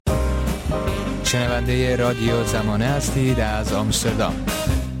شنونده رادیو زمانه هستید از آمستردام.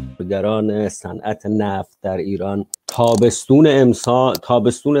 کارگران صنعت نفت در ایران تابستون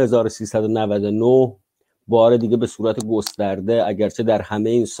 1399 بار دیگه به صورت گسترده، اگرچه در همه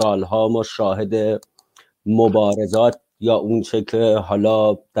این سالها ما شاهد مبارزات یا اونچه که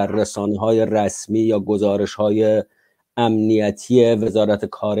حالا در رسانه‌های رسمی یا گزارش‌های امنیتی وزارت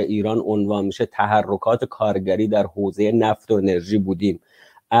کار ایران عنوان میشه تحرکات کارگری در حوزه نفت و انرژی بودیم،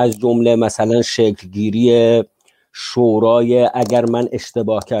 از جمله مثلا شکلگیری شورای، اگر من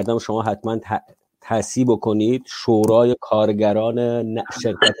اشتباه کردم شما حتما تصحیح بکنید، شورای کارگران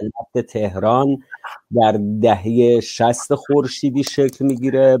شرکت نفت تهران در دهه 60 خورشیدی شکل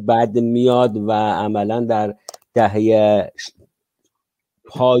میگیره، بعد میاد و عملا در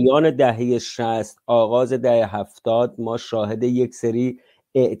پایان دهه 60 آغاز دهه 70 ما شاهد یک سری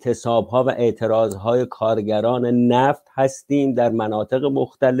اعتصاب‌ها و اعتراض‌های کارگران نفت هستیم در مناطق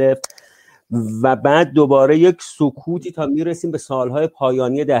مختلف و بعد دوباره یک سکوتی تا میرسیم به سالهای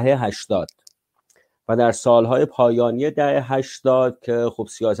پایانی دهه 80 و در سالهای پایانی دهه 80 که خب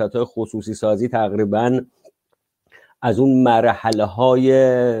سیاست‌های خصوصی سازی تقریباً از اون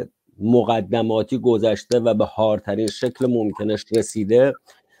مرحله‌های مقدماتی گذشته و به هارترین شکل ممکنش رسیده،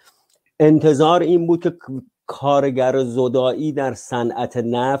 انتظار این بود که کارگر زدایی در صنعت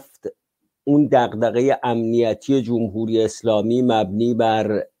نفت اون دغدغه امنیتی جمهوری اسلامی مبنی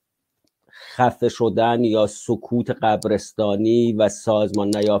بر خفه شدن یا سکوت قبرستانی و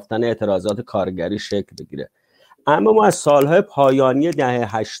سازمان نیافتن اعتراضات کارگری شکل بگیره. اما ما از سالهای پایانی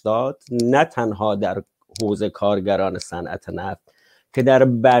دهه 80 نه تنها در حوزه کارگران صنعت نفت که در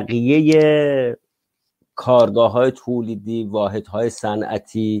بقیه کارگاه‌های تولیدی، واحدهای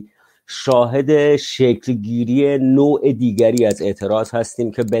صنعتی شاهد شکلگیری نوع دیگری از اعتراض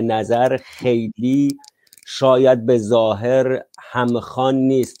هستیم که به نظر خیلی شاید به ظاهر همخوان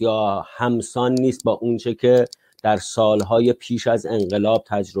نیست یا همسان نیست با اونچه که در سالهای پیش از انقلاب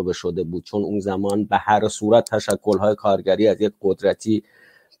تجربه شده بود، چون اون زمان به هر صورت تشکل‌های کارگری از یک قدرتی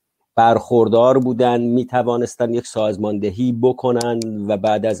برخوردار بودن، می توانستن یک سازماندهی بکنن و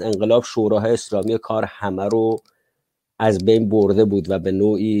بعد از انقلاب شوراهای اسلامی کار همه رو از بین برده بود و به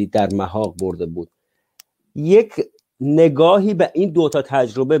نوعی در محاق برده بود. یک نگاهی به این دوتا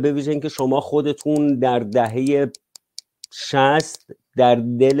تجربه، به ویژه اینکه شما خودتون در دهه 60 در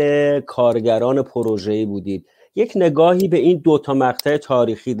دل کارگران پروژه‌ای بودید، یک نگاهی به این دوتا مقطع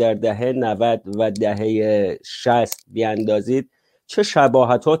تاریخی در دهه 90 و دهه 60 بیاندازید، چه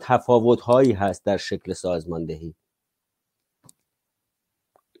شباهت‌ها و تفاوت‌هایی هست در شکل سازماندهی؟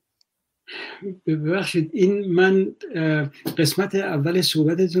 ببخشید، این من قسمت اول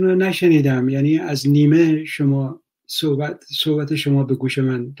صحبتتون رو نشنیدم، یعنی از نیمه شما صحبت شما به گوش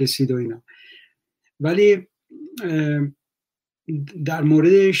من رسید و اینا، ولی در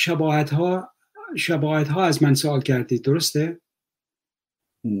مورد شباهت‌ها از من سوال کردید، درسته؟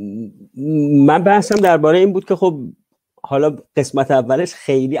 من بحثم درباره این بود که خب حالا قسمت اولش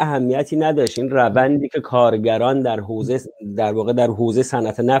خیلی اهمیتی نداشت، این روندی که کارگران در حوزه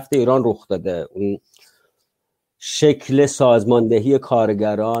صنعت نفت ایران رخ داده، اون شکل سازماندهی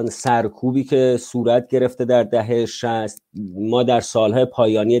کارگران، سرکوبی که صورت گرفته در دهه 60. ما در سالهای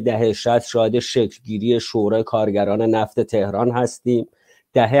پایانی دهه 60 شاهد شکلگیری شورای کارگران نفت تهران هستیم.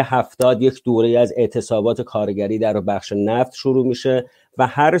 دهه 70 یک دوره از اعتصابات کارگری در بخش نفت شروع میشه و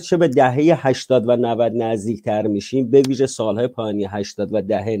هرچه به دهه 80 و 90 نزدیکتر میشیم، به ویژه سالهای پایانی 80 و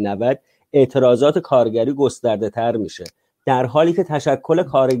دهه 90، اعتراضات کارگری گسترده تر میشه، در حالی که تشکل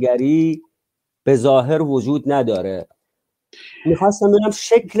کارگری به ظاهر وجود نداره. میخواستم ببینم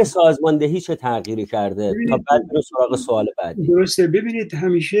شکل سازماندهی چه تغییری کرده تا بعد بریم سراغ سوال بعدی. درسته. ببینید،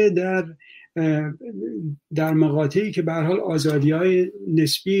 همیشه در مقاطعی که به هر حال آزادی‌های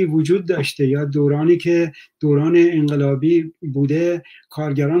نسبی وجود داشته یا دورانی که دوران انقلابی بوده،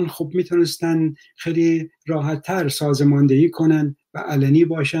 کارگران خب میتونستن خیلی راحت‌تر سازماندهی کنن و علنی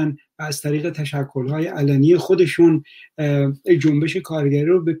باشن و از طریق تشکل‌های علنی خودشون جنبش کارگری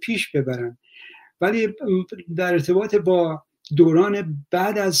رو به پیش ببرن. ولی در ارتباط با دوران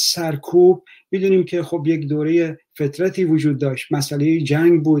بعد از سرکوب میدونیم که خب یک دوره فترتی وجود داشت، مسئله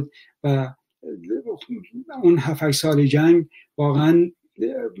جنگ بود و اون 7 سال جنگ واقعا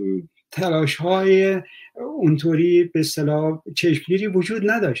تلاش‌های اونطوری به اصطلاح چشمگیری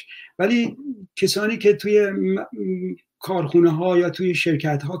وجود نداشت، ولی کسانی که توی کارخونه‌ها یا توی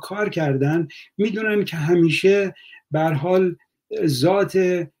شرکت‌ها کار کردن میدونن که همیشه به هر حال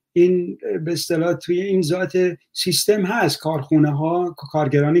ذات این به اصطلاح توی این ذات سیستم هست. کارخونه‌ها،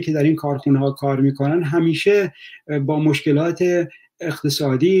 کارگرانی که در این کارخونه‌ها کار میکنن همیشه با مشکلات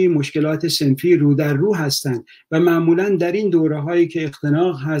اقتصادی، مشکلات صنفی رو در رو هستند و معمولا در این دوره هایی که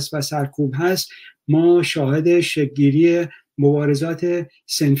اختناق هست و سرکوب هست ما شاهد شکل‌گیری مبارزات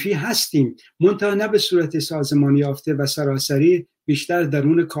صنفی هستیم، منتها نه به صورت سازمانی یافته و سراسری، بیشتر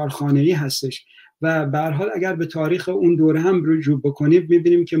درون کارخانه‌ای هستش. و به هر حال اگر به تاریخ اون دوره هم رجوع بکنیم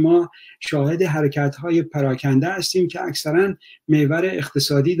می‌بینیم که ما شاهد حرکت‌های پراکنده هستیم که اکثراً محور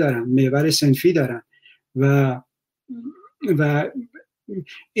اقتصادی دارن، محور صنفی دارن و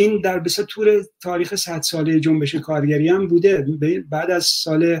این در بسیار طول تاریخ 100 ساله جنبش کارگری هم بوده. بعد از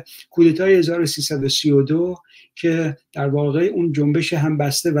سال کودتای 1332 که در واقع اون جنبش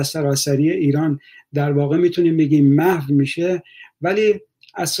همبسته و سراسری ایران در واقع میتونیم بگیم محو میشه، ولی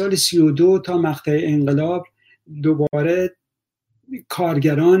از سال 32 تا مقطع انقلاب دوباره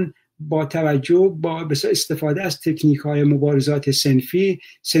کارگران با توجه با استفاده از تکنیک‌های مبارزات صنفی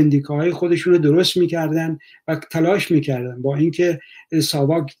سندیکاهای خودشون رو درست می‌کردن و تلاش می‌کردن، با اینکه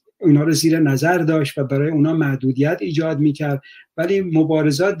ساواک اونا رو زیر نظر داشت و برای اونا محدودیت ایجاد می‌کرد، ولی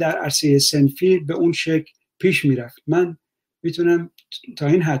مبارزات در عرصه صنفی به اون شکل پیش می‌رفت. من میتونم تا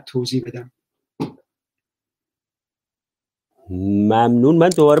این حد توضیح بدم. ممنون. من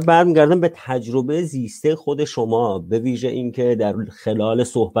دوباره برمیگردم به تجربه زیسته خود شما، به ویژه اینکه در خلال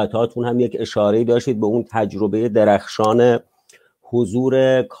صحبتاتون هم یک اشاره‌ای داشتید به اون تجربه درخشان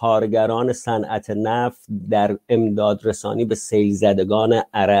حضور کارگران صنعت نفت در امداد رسانی به سیل زدگان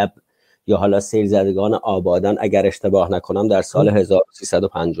عرب یا حالا سیل زدگان آبادان، اگر اشتباه نکنم در سال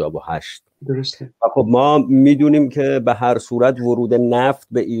 1358. درسته. و خب ما میدونیم که به هر صورت ورود نفت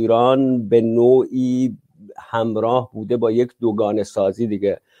به ایران به نوعی همراه بوده با یک دوگانه سازی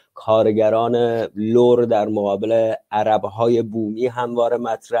دیگه. کارگران لور در مقابل عربهای بومی همواره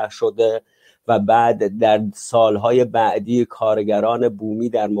مطرح شده و بعد در سالهای بعدی کارگران بومی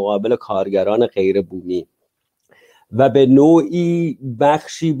در مقابل کارگران غیر بومی، و به نوعی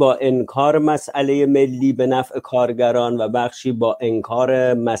بخشی با انکار مسئله ملی به نفع کارگران و بخشی با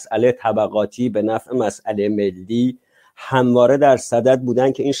انکار مسئله طبقاتی به نفع مسئله ملی همواره در صدد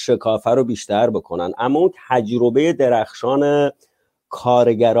بودن که این شکافه رو بیشتر بکنن. اما اون تجربه درخشان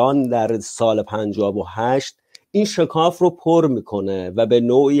کارگران در سال 58 این شکاف رو پر میکنه و به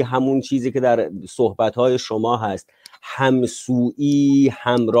نوعی همون چیزی که در صحبت‌های شما هست، همسویی،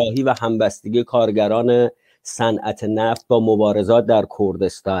 همراهی و همبستگی کارگران صنعت نفت با مبارزات در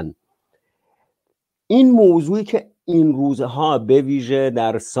کردستان. این موضوعی که این روزها به ویژه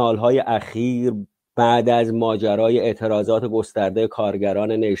در سالهای اخیر بعد از ماجرای اعتراضات گسترده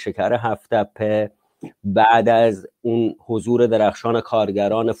کارگران نیشکر هفت‌تپه، بعد از اون حضور درخشان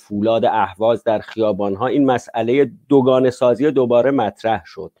کارگران فولاد اهواز در خیابانها، این مسئله دوگانه سازی دوباره مطرح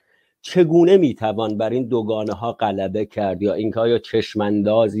شد. چگونه میتوان بر این دوگانه ها غلبه کرد، یا اینکه آیا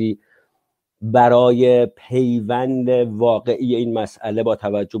چشماندازی برای پیوند واقعی این مسئله با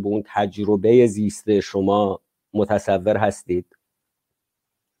توجه به اون تجربه زیسته شما متصور هستید؟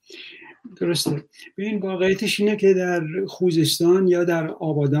 درسته. ببین واقعیتش اینه که در خوزستان یا در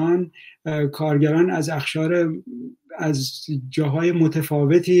آبادان کارگران از اقشار از جاهای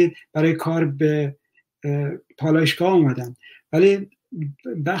متفاوتی برای کار به پالایشگاه آمدن، ولی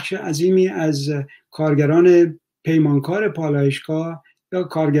بخش عظیمی از کارگران پیمانکار پالایشگاه یا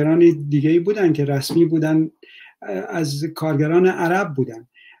کارگران دیگه‌ای بودن که رسمی بودن، از کارگران عرب بودن.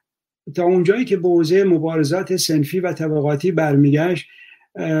 تا اونجایی که به حوزه مبارزات صنفی و طبقاتی برمیگشت،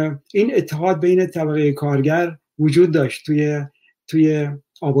 این اتحاد بین طبقه کارگر وجود داشت توی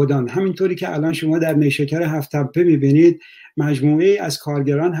آبادان. همینطوری که الان شما در نیشکر هفت‌تپه میبینید مجموعه از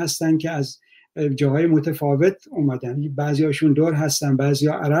کارگران هستن که از جاهای متفاوت اومدن، بعضی هاشون دور هستن، بعضی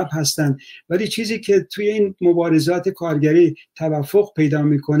ها عرب هستن، ولی چیزی که توی این مبارزات کارگری توافق پیدا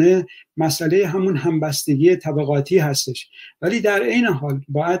میکنه مسئله همون همبستگی طبقاتی هستش. ولی در این حال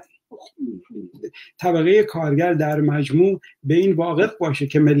باید طبقه کارگر در مجموع به این واقف باشه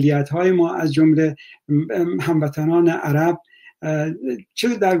که ملیت‌های ما از جمله هموطنان عرب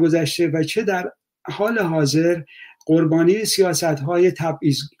چه در گذشته و چه در حال حاضر قربانی سیاست‌های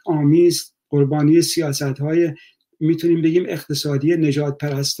تبعیض‌آمیز، قربانی سیاست‌های میتونیم بگیم اقتصادی نژاد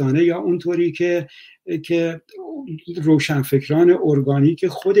پرستانه، یا اونطوری که روشنفکران ارگانیک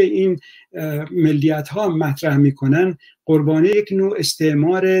خود این ملیت‌ها مطرح میکنن، قربانی یک نوع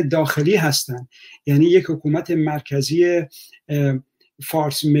استعمار داخلی هستند. یعنی یک حکومت مرکزی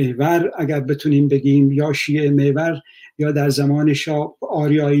فارس محور اگر بتونیم بگیم، یا شیعه محور، یا در زمان شاه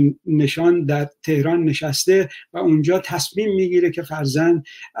آریایی نشان در تهران نشسته و اونجا تصمیم میگیره که فرزند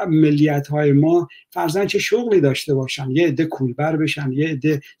ملیت‌های ما فرزند چه شغلی داشته باشن، یه عده کولبر بشن، یه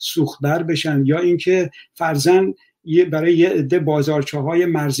عده سوختبر بشن، یا اینکه فرزند برای یه عده بازارچه‌های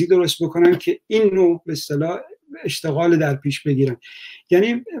مرزی درست بکنن که این نوع به اصطلاح اشتغال در پیش بگیرن.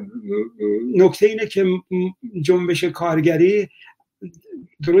 یعنی نکته اینه که جنبش کارگری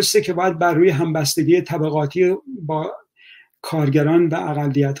درسته که باید بر روی همبستگی طبقاتی با کارگران و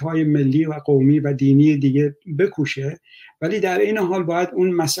اقلیت‌های ملی و قومی و دینی دیگه بکوشه، ولی در این حال باید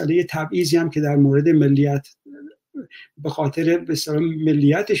اون مسئله تبعیضی هم که در مورد ملیت به خاطر به اصطلاح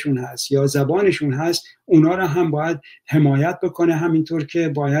ملیتشون هست یا زبانشون هست، اونا رو هم باید حمایت بکنه، همینطور که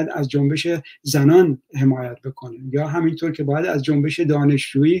باید از جنبش زنان حمایت بکنه، یا همینطور که باید از جنبش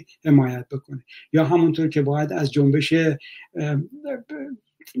دانشجویی حمایت بکنه، یا همونطور که باید از جنبش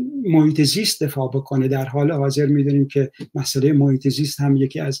محیط زیست دفاع بکنه. در حال حاضر میدونیم که مسئله محیط زیست هم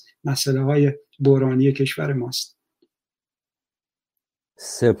یکی از مسئله های بحرانی کشور ماست.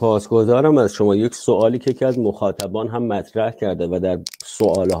 سپاسگزارم از شما. یک سوالی که یکی از مخاطبان هم مطرح کرده و در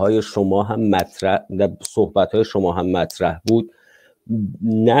سوالهای شما هم مطرح، در صحبتهای شما هم مطرح بود،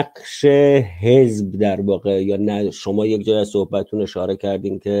 نقش حزب در واقع، یا نه، شما یک جای از صحبتتون اشاره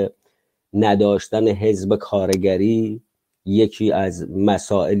کردین که نداشتن حزب کارگری یکی از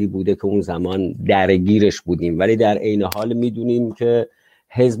مسائلی بوده که اون زمان درگیرش بودیم، ولی در عین حال میدونیم که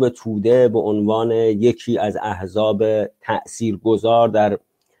حزب توده به عنوان یکی از احزاب تأثیرگذار در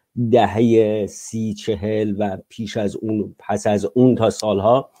دهه 30-40 و پس از اون تا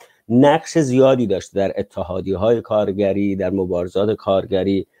سالها نقش زیادی داشته در اتحادیه‌های کارگری، در مبارزات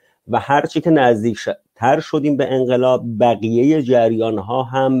کارگری، و هرچی که نزدیکتر شدیم به انقلاب، بقیه جریان‌ها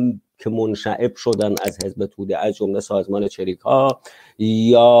هم که منشعب شدن از حزب توده، از جمله سازمان چریک‌ها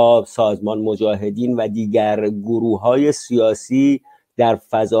یا سازمان مجاهدین و دیگر گروه‌های سیاسی، در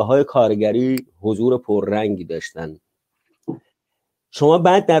فضاهای کارگری حضور پررنگی داشتن. شما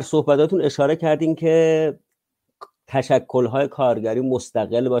بعد در صحبتاتون اشاره کردین که تشکل‌های کارگری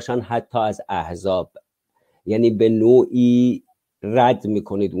مستقل باشن حتی از احزاب، یعنی به نوعی رد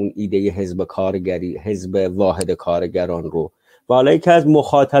میکنید اون ایده حزب کارگری، حزب واحد کارگران رو. و حالا یکی از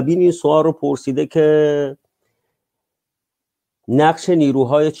مخاطبین این سوال رو پرسیده که نقش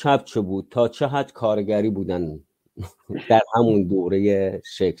نیروهای چپ چه بود؟ تا چه حد کارگری بودن در همون دوره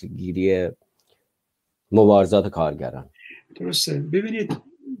شکلگیری مبارزات کارگران؟ درسته. ببینید،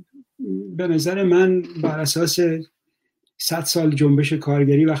 به نظر من بر اساس 100 سال جنبش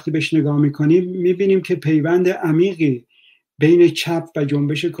کارگری وقتی بهش نگاه میکنیم میبینیم که پیوند عمیقی بین چپ و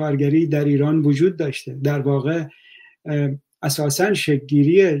جنبش کارگری در ایران وجود داشته. در واقع اساساً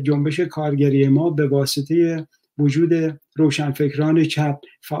شکلگیری جنبش کارگری ما به واسطه وجود روشنفکران چپ،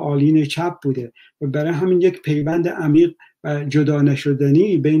 فعالین چپ بوده و برای همین یک پیوند عمیق و جدا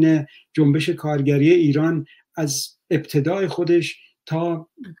نشدنی بین جنبش کارگری ایران از ابتدای خودش تا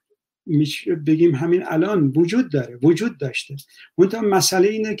بگیم همین الان وجود داشته. منتها مسئله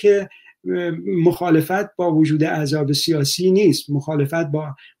اینه که مخالفت با وجود احزاب سیاسی نیست، مخالفت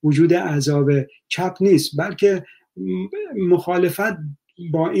با وجود احزاب چپ نیست، بلکه مخالفت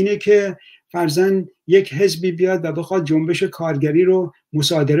با اینه که فرضاً یک حزبی بیاد و بخواد جنبش کارگری رو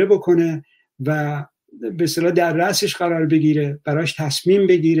مصادره بکنه و به اصطلاح در رأسش قرار بگیره، براش تصمیم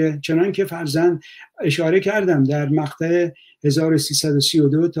بگیره. چنان که فرضاً اشاره کردم در مقطع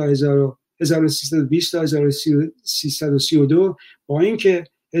 1332 تا 1320 تا 1332 با اینکه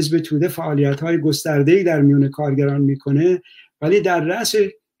حزب توده فعالیت‌های گسترده‌ای در میون کارگران میکنه، ولی در رأس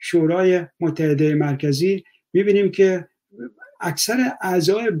شورای متحده مرکزی میبینیم که اکثر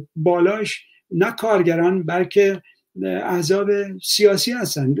اعضای بالاش نه کارگران بلکه احزاب سیاسی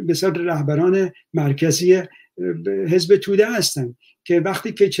هستن، بسیار رهبران مرکزی حزب توده هستن که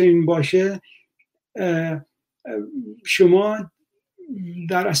وقتی که چنین باشه شما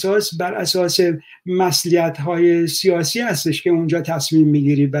بر اساس مصلحت‌های سیاسی هستش که اونجا تصمیم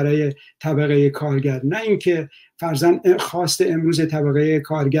میگیری برای طبقه کارگر، نه اینکه فرضاً خواست امروز طبقه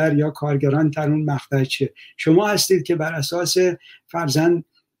کارگر یا کارگران در اون مقطع چه. شما هستید که بر اساس فرضاً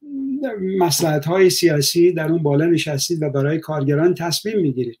مصلحت‌های سیاسی در اون بالا نشستید و برای کارگران تصمیم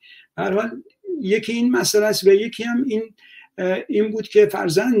میگیرید. به هر حال یکی این مسئله است و یکی هم این بود که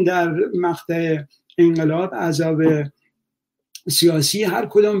فرضاً در مقطع انقلاب احزاب سیاسی هر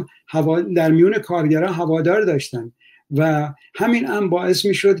کدام در میون کارگران هوادار داشتن و همین هم باعث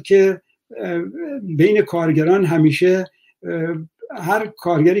می شد که بین کارگران همیشه هر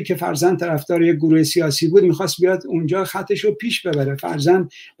کارگری که فرضاً طرفدار یک گروه سیاسی بود میخواست بیاد اونجا خطش رو پیش ببره. فرضاً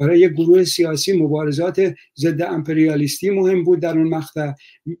برای یک گروه سیاسی مبارزات ضد امپریالیستی مهم بود در اون مقطع،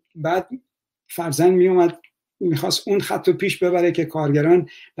 بعد فرضاً میومد میخواست اون خط رو پیش ببره که کارگران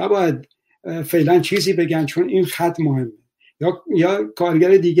نباید فعلا چیزی بگن چون این خط مهمه، یا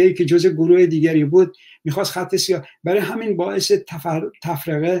کارگر دیگری که جزء گروه دیگری بود میخواست خط سیاه. برای همین باعث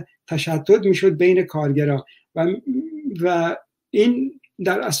تفرقه، تشتت میشد بین کارگرها و این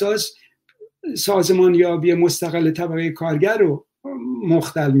در اساس سازمانیابی مستقل طبقه کارگر رو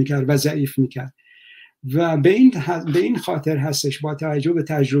مختل میکرد و ضعیف میکرد. و به این خاطر هستش با توجه به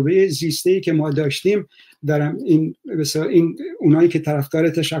تجربه زیسته‌ای که ما داشتیم، دارم این اونایی که طرفدار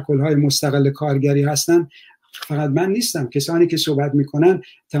تشکل‌های مستقل کارگری هستن، فقط من نیستم، کسانی که صحبت میکنن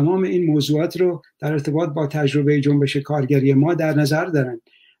تمام این موضوعات رو در ارتباط با تجربه جنبش کارگری ما در نظر دارن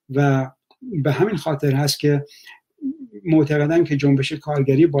و به همین خاطر هست که معتقدن که جنبش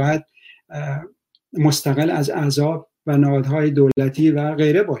کارگری باید مستقل از احزاب و نهادهای دولتی و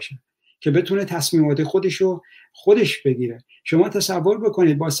غیره باشه که بتونه تصمیمات خودش بگیره. شما تصور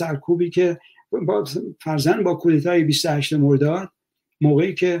بکنید با سرکوبی که فرضاً با کودتای 28 مرداد،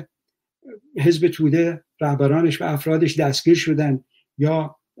 موقعی که حزب توده رهبرانش و افرادش دستگیر شدن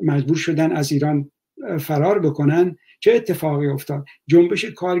یا مجبور شدن از ایران فرار بکنن، چه اتفاقی افتاد؟ جنبش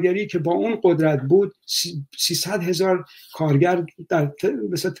کارگری که با اون قدرت بود، 300,000 کارگر در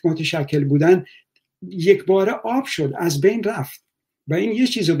متشکل بودن، یک باره آب شد، از بین رفت. و این یه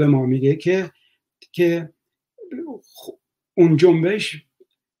چیزو به ما میگه که اون جنبش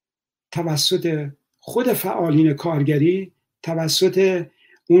توسط خود فعالین کارگری، توسط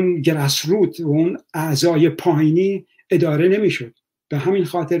اون گراسروت و اون اعضای پایینی اداره نمیشد. به همین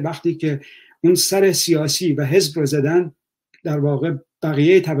خاطر وقتی که اون سر سیاسی و حزب رو زدن، در واقع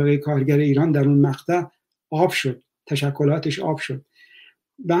بقیه طبقه کارگر ایران در اون مقطع آب شد، تشکلاتش آب شد.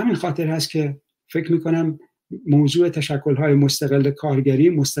 به همین خاطر هست که فکر میکنم موضوع تشکل‌های مستقل کارگری،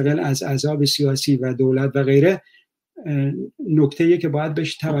 مستقل از احزاب سیاسی و دولت و غیره، نکته‌ایه که باید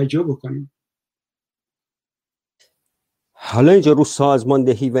بهش توجه بکنیم. حالا اینجا رو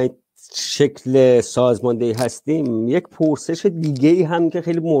سازماندهی و شکل سازماندهی هستیم، یک پرسش دیگه‌ای هم که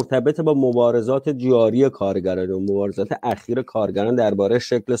خیلی مرتبط با مبارزات جاری کارگران و مبارزات اخیر کارگران درباره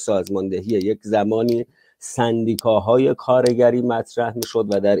شکل سازماندهی. یک زمانی سندیکاهای کارگری مطرح می‌شد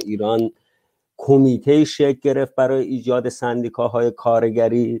و در ایران کمیته شکل گرفت برای ایجاد سندیکاهای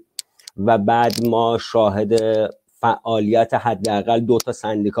کارگری و بعد ما شاهد فعالیت حداقل 2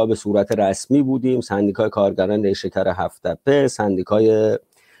 سندیکا به صورت رسمی بودیم: سندیکای کارگران نیشکر هفت‌تپه، سندیکای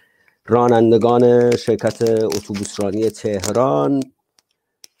رانندگان شرکت اتوبوسرانی تهران،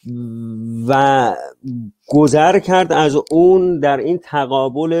 و گذر کرد از اون در این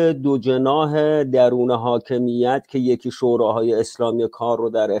تقابل دو جناح درون حاکمیت که یکی شوراهای اسلامی کار رو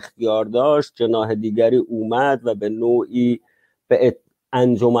در اختیار داشت، جناح دیگری اومد و به نوعی به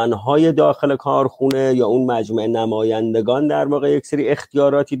انجمنهای داخل کارخونه یا اون مجمع نمایندگان در واقع یک سری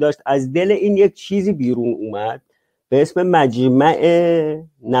اختیاراتی داشت. از دل این یک چیزی بیرون اومد به اسم مجمع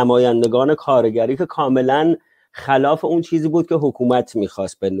نمایندگان کارگری که کاملا خلاف اون چیزی بود که حکومت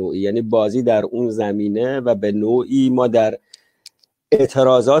میخواست به نوعی، یعنی بازی در اون زمینه. و به نوعی ما در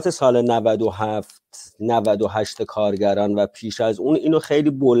اعتراضات سال 97-98 کارگران و پیش از اون اینو خیلی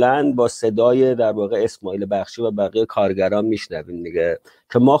بلند با صدای در واقع اسماعیل بخشی و بقیه کارگران میشنویم دیگه،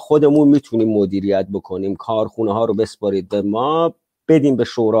 که ما خودمون میتونیم مدیریت بکنیم، کارخونه ها رو بسپارید به ما، بدیم به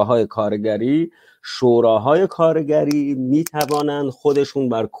شوراهای کارگری. شوراهای کارگری میتوانند خودشون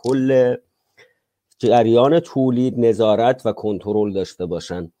بر کل جریان تولید نظارت و کنترل داشته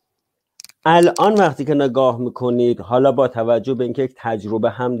باشن. الان وقتی که نگاه میکنید، حالا با توجه به اینکه یک تجربه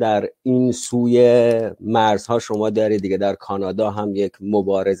هم در این سوی مرزها شما دارید دیگه، در کانادا هم یک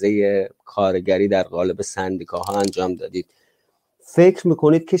مبارزه کارگری در قالب سندیکاها انجام دادید، فکر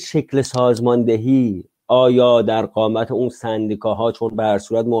میکنید که شکل سازماندهی آیا در قامت اون سندیکاها، چون به هر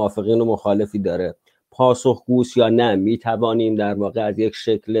صورت موافقین و مخالفی داره، پاسخگوست یا نه میتوانیم در واقع از یک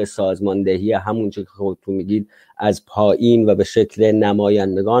شکل سازماندهی همون چه که خودتون میگید از پایین و به شکل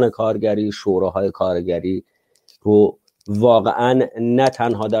نمایندگان کارگری، شوراهای کارگری رو واقعا نه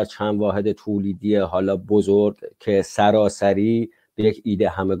تنها در چند واحد تولیدی حالا بزرگ که سراسری به یک ایده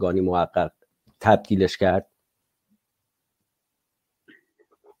همگانی محقق تبدیلش کرد؟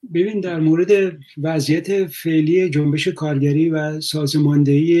 ببین، در مورد وضعیت فعلی جنبش کارگری و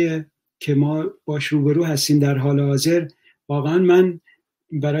سازماندهی که ما باش روبرو هستیم در حال حاضر، واقعا من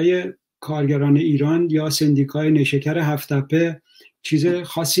برای کارگران ایران یا سندیکای نیشکر هفت‌تپه چیز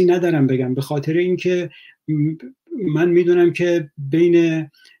خاصی ندارم بگم، به خاطر اینکه من میدونم که بین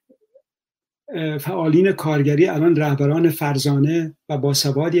فعالین کارگری الان رهبران فرزانه و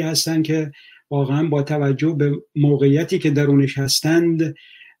باسوادی هستن که واقعا با توجه به موقعیتی که درونش هستند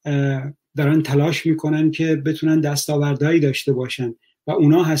دارن تلاش میکنن که بتونن دستاوردهایی داشته باشن و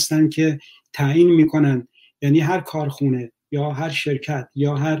اونا هستن که تعیین میکنن، یعنی هر کارخونه یا هر شرکت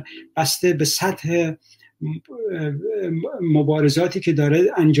یا هر بسته به سطح مبارزاتی که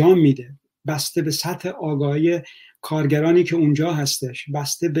داره انجام میده، بسته به سطح آگاهی کارگرانی که اونجا هستش،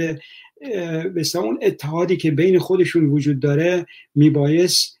 بسته به اون اتحادی که بین خودشون وجود داره،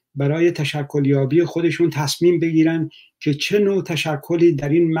 میبایست برای تشکلیابی خودشون تصمیم بگیرن که چه نوع تشکلی در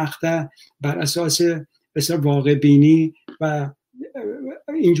این مقطع بر اساس واقع بینی و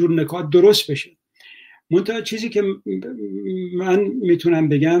اینجور نکات درست بشه. منتها چیزی که من میتونم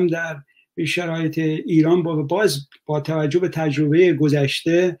بگم در شرایط ایران با توجه به تجربه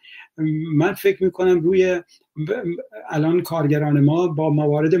گذشته، من فکر میکنم الان کارگران ما با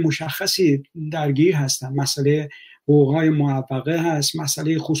موارد مشخصی درگیر هستن. مسئله حقوقهای معوقه هست،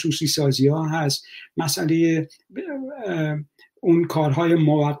 مسئله خصوصی سازی ها هست، مسئله اون کارهای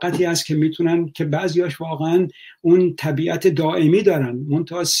موقتی هست که میتونن که بعضیاش واقعا اون طبیعت دائمی دارن،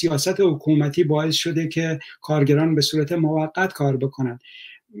 منتها سیاست حکومتی باعث شده که کارگران به صورت موقت کار بکنن.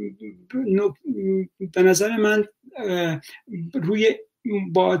 به نظر من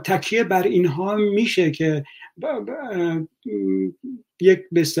با تکیه بر اینها میشه که یک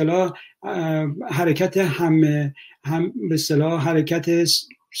به اصطلاح حرکت به اصطلاح حرکت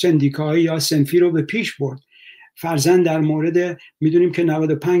سندیکایی یا صنفی رو به پیش برد. فرضاً در مورد میدونیم که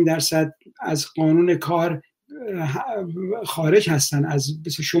 95% از قانون کار خارج هستن از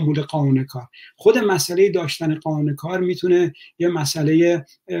شمول قانون کار. خود مسئله داشتن قانون کار میتونه یه مسئله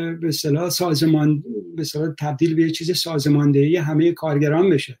به اصطلاح تبدیل به یه چیز سازماندهی همه کارگران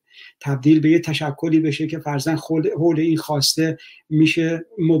بشه، تبدیل به یه تشکلی بشه که فرضاً حول این خواسته میشه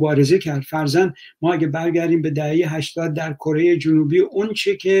مبارزه کرد. فرضاً ما اگه برگردیم به دهه 80 در کره جنوبی، اون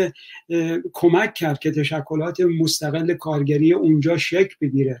چه که کمک کرد که تشکلات مستقل کارگری اونجا شکل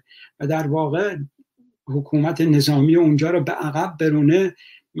بگیره و در واقع حکومت نظامی اونجا رو به عقب برونه،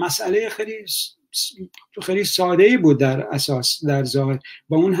 مسئله خیلی ساده‌ای بود در اساس، در ظاهر،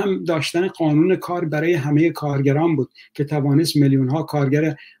 و اون هم داشتن قانون کار برای همه کارگران بود که توانست میلیون‌ها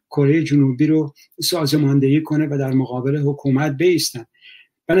کارگر کره جنوبی رو سازماندهی کنه و در مقابل حکومت بایستن.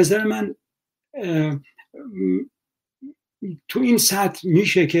 به نظر من تو این سطح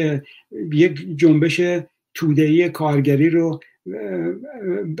میشه که یک جنبش توده‌ای کارگری رو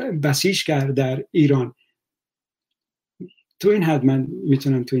بسیج کرد در ایران. تو این حد من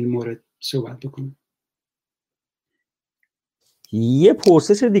میتونم تو این مورد صحبت بکنم. یه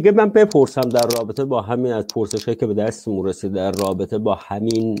پرسش دیگه من بپرسم در رابطه با همین، از پرسشی که به دستمون رسید در رابطه با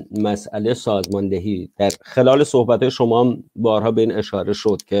همین مسئله سازماندهی. در خلال صحبت شما بارها به این اشاره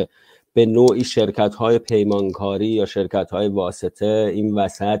شد که به نوعی شرکت‌های پیمانکاری یا شرکت‌های واسطه این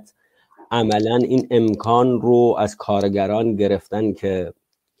وسط عملاً این امکان رو از کارگران گرفتن که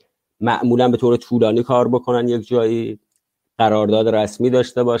معمولاً به طور طولانی کار بکنن، یک جایی قرارداد رسمی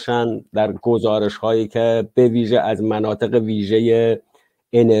داشته باشن. در گزارش‌هایی که به ویژه از مناطق ویژه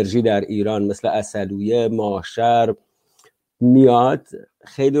انرژی در ایران مثل عسلویه، ماهشهر میاد،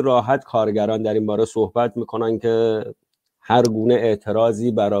 خیلی راحت کارگران در این باره صحبت میکنن که هر گونه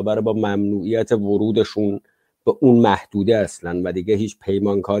اعتراضی برابر با ممنوعیت ورودشون به اون محدوده اصلا و دیگه هیچ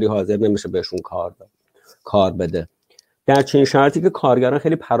پیمانکاری حاضر نمیشه بهشون کار بده. در چنین شرایطی که کارگران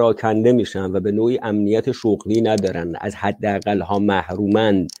خیلی پراکنده میشن و به نوعی امنیت شغلی ندارن، از حداقل ها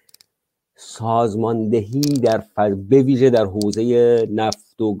محرومن، سازماندهی به ویژه در حوزه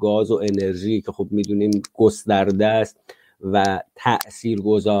نفت و گاز و انرژی که خب میدونیم گسترده است و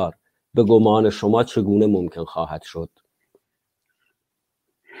تأثیرگذار، به گمان شما چگونه ممکن خواهد شد؟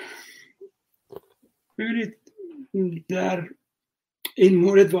 ببینید، در این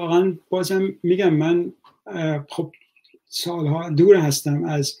مورد واقعا بازم میگم من خب سالها دور هستم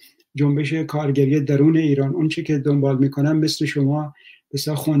از جنبش کارگری درون ایران. اون چی که دنبال میکنم مثل شما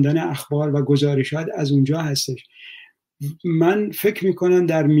مثلا خوندن اخبار و گزارشات از اونجا هستش. من فکر میکنم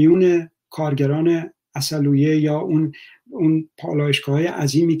در میون کارگران عسلویه یا اون پالایشگاه‌های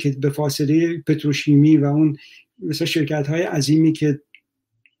عظیمی که به فاصله پتروشیمی و اون مثلا شرکت‌های عظیمی که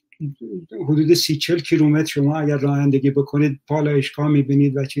حدود 30-40 کیلومتر شما اگر رانندگی بکنید پالایشگاه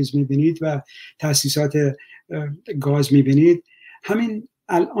میبینید و چیز میبینید و تأسیسات گاز میبینید، همین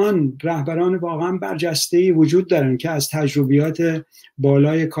الان رهبران واقعا برجسته‌ای وجود دارن که از تجربیات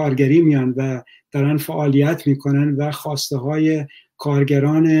بالای کارگری میان و دارن فعالیت میکنن و خواسته های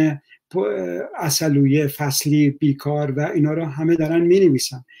کارگران عسلویه، فصلی، بیکار و اینا رو همه دارن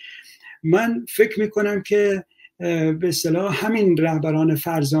مینویسن. من فکر میکنم که به اصطلاح همین رهبران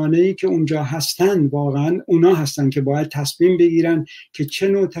فرزانه‌ای که اونجا هستن واقعا اونا هستن که باید تصمیم بگیرن که چه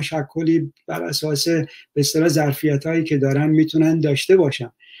نوع تشکلی بر اساس به اصطلاح ظرفیتایی که دارن میتونن داشته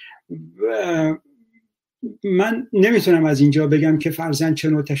باشن. من نمیتونم از اینجا بگم که فرضاً چه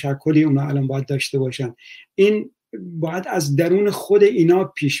نوع تشکلی اونا الان باید داشته باشن. این باید از درون خود اینا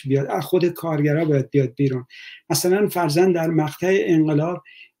پیش بیاد، از خود کارگرها باید بیاد بیرون. مثلا فرضاً در مقطع انقلاب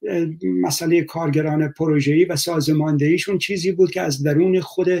مسئله کارگران پروژه‌ای و سازماندهیشون چیزی بود که از درون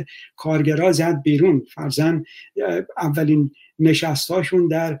خود کارگرها زد بیرون. فرضاً اولین نشستاشون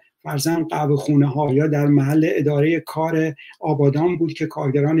در فرضاً قهوه‌خونه ها یا در محل اداره کار آبادان بود که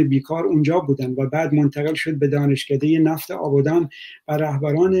کارگران بیکار اونجا بودن و بعد منتقل شد به دانشکده نفت آبادان و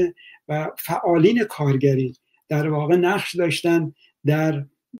رهبران و فعالین کارگری در واقع نقش داشتن در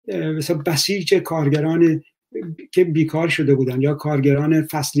بسیج کارگران که بیکار شده بودن یا کارگران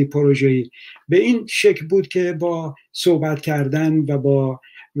فصلی پروژه‌ای. به این شکل بود که با صحبت کردن و با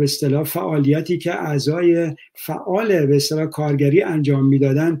به اصطلاح فعالیتی که اعضای فعال به اصطلاح کارگری انجام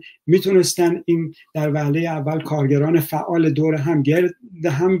میدادن میتونستن این در وهله اول کارگران فعال دور هم گرد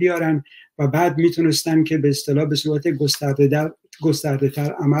هم بیارن و بعد میتونستن که به اصطلاح به صورت گسترده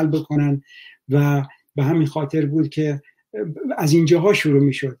تر عمل بکنن و به همین خاطر بود که از اینجاها شروع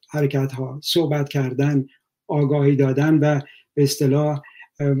میشد حرکت ها، صحبت کردن، آگاهی دادن و به اصطلاح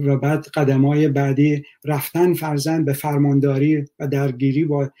و بعد قدم‌های بعدی رفتن فرضاً به فرمانداری و درگیری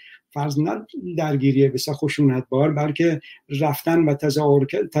با فرض نه درگیری بسیار خشونتبار، بلکه رفتن و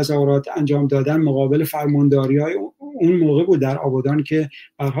تظاهرات انجام دادن مقابل فرمانداری‌های اون موقع بود در آبادان که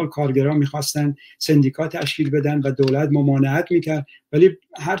به هر حال کارگران می‌خواستن سندیکات تشکیل بدن و دولت ممانعت می‌کرد، ولی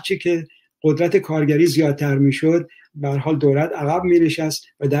هرچی که قدرت کارگری زیادتر میشد به هر حال دولت عقب می‌نشست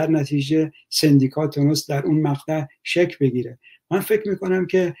و در نتیجه سندیکات تونست در اون مقطع شکل بگیره. من فکر میکنم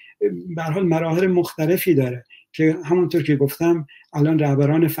که به هر حال مراحل مختلفی داره که همونطور که گفتم الان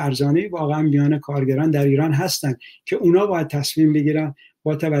رهبران فرزانه واقعا میان کارگران در ایران هستن که اونا باید تصمیم بگیرن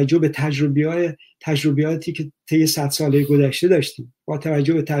با توجه به تجربیاتی که طی 100 ساله گذشته داشتیم، با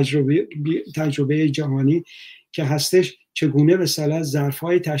توجه به تجربه جهانی که هستش، چگونه به اصطلاح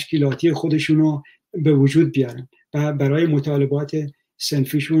ظرف‌های تشکیلاتی خودشونو به وجود بیارن و برای مطالبات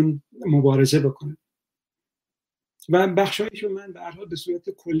صنفیشون مبارزه بکنن. و بخشایشو من به هر حال به صورت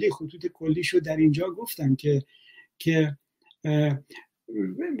کلی خطوط کلیشو در اینجا گفتم که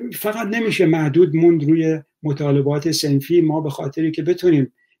فقط نمیشه محدود موند روی مطالبات صنفی. ما به خاطری که بتونیم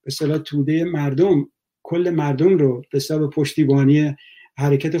به اصطلاح توده مردم، کل مردم رو به اصطلاح پشتیبانی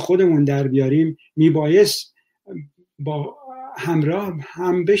حرکت خودمون در بیاریم، میبایست با همراه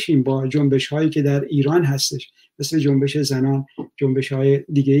هم بشیم با جنبش هایی که در ایران هستش، مثل جنبش زنان، جنبش های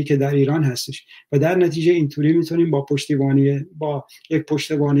دیگه‌ای که در ایران هستش و در نتیجه اینطوری میتونیم با یک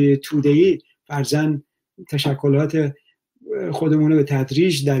پشتیبانی توده‌ای فرضاً تشکلات خودمون رو به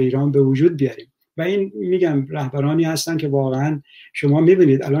تدریج در ایران به وجود بیاریم. و این میگم رهبرانی هستن که واقعا شما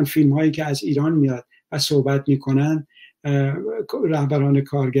میبینید الان فیلم هایی که از ایران میاد و صحبت میکنن، رهبران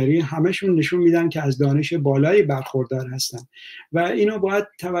کارگری همشون نشون میدن که از دانش بالایی برخوردار هستن و اینو باید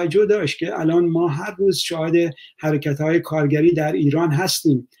توجه داشت که الان ما هر روز شاهد حرکت‌های کارگری در ایران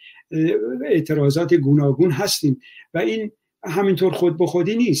هستیم، اعتراضات گوناگون هستیم و این همینطور خود به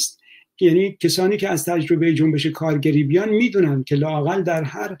خودی نیست. یعنی کسانی که از تجربه جنبش کارگری بیان میدونن که لااقل در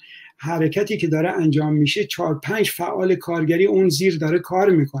هر حرکتی که داره انجام میشه 4-5 فعال کارگری اون زیر داره کار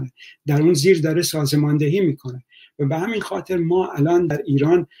میکنه، در اون زیر داره سازماندهی میکنه و به همین خاطر ما الان در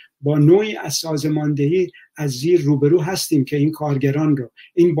ایران با نوعی از سازماندهی از زیر روبرو هستیم که این کارگران رو،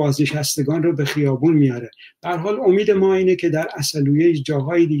 این بازنشستگان رو به خیابون میاره. به هر حال امید ما اینه که در اصلویه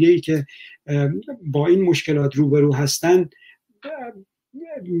جاهای دیگه‌ای که با این مشکلات روبرو هستن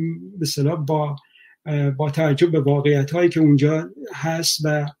به اصطلاح با توجه به واقعیت‌هایی که اونجا هست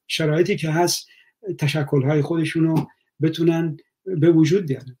و شرایطی که هست تشکل‌های خودشونو بتونن به وجود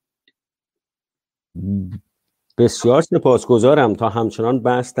بیارن. بسیار سپاسگزارم. تا همچنان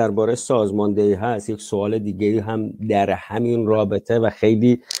بحث درباره سازماندهی هست، یک سوال دیگه هم در همین رابطه و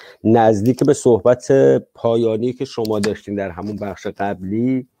خیلی نزدیک به صحبت پایانی که شما داشتین در همون بخش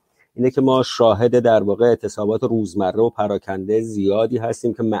قبلی، اینه که ما شاهد در واقع اعتصابات روزمره و پراکنده زیادی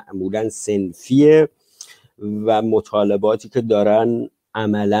هستیم که معمولاً صنفیه و مطالباتی که دارن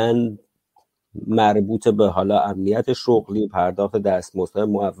عملاً مربوط به حالا امنیت شغلی، پرداخت دستمزدهای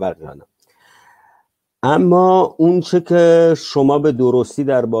موفقانه. اما اون چه که شما به درستی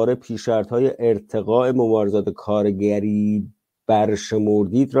درباره پیشرفت‌های ارتقاء مبارزات کارگری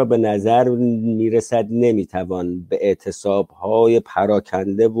برشمردید را به نظر میرسد نمیتوان به اعتصاب‌های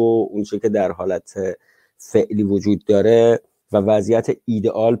پراکنده و اون چه که در حالت فعلی وجود داره و وضعیت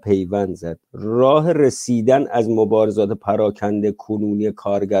ایدئال پیوند زد. راه رسیدن از مبارزات پراکنده کنونی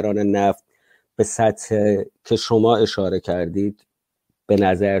کارگران نفت به سطح که شما اشاره کردید به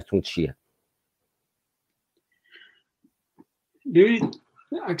نظرتون چیه؟ ببینید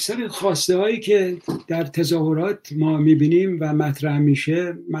اکثر خواسته هایی که در تظاهرات ما میبینیم و مطرح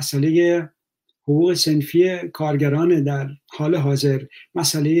میشه مسئله حقوق صنفی کارگران در حال حاضر،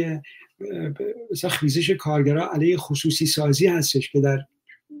 مسئله خیزش کارگران علیه خصوصی سازی هستش که در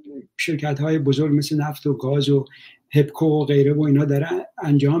شرکت‌های بزرگ مثل نفت و گاز و هپکو و غیره و اینا داره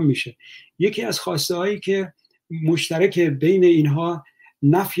انجام میشه. یکی از خواسته هایی که مشترک بین اینها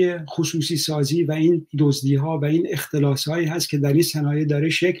نفی خصوصی سازی و این دزدی ها و این اختلاس هایی هست که در این صنایع داره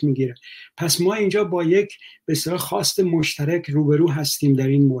شکل میگیره. پس ما اینجا با یک به اصطلاح خواست مشترک روبرو هستیم در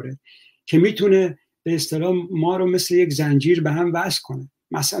این مورد که میتونه به اصطلاح ما رو مثل یک زنجیر به هم وصل کنه.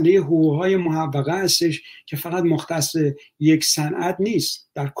 مسئله حقوق‌های محققه هستش که فقط مختص یک صنعت نیست،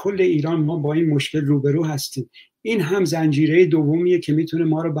 در کل ایران ما با این مشکل روبرو هستیم. این هم زنجیره دومیه که میتونه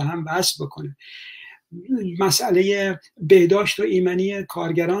ما رو به هم وصل بکنه. مسئله بهداشت و ایمنی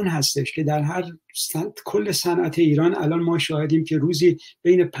کارگران هستش که در کل صنعت ایران الان ما شاهدیم که روزی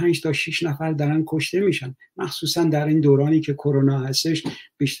بین 5 تا 6 نفر دارن کشته میشن، مخصوصا در این دورانی که کرونا هستش.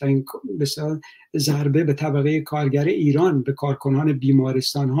 بیشترین ضربه به طبقه کارگر ایران، به کارکنان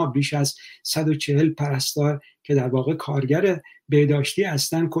بیمارستان ها، بیش از 140 پرستار که در واقع کارگر بهداشتی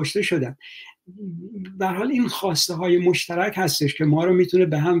هستن کشته شدن. در حال این خواسته های مشترک هستش که ما رو میتونه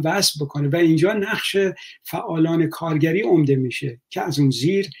به هم وصل بکنه و اینجا نقش فعالان کارگری عمده میشه که از اون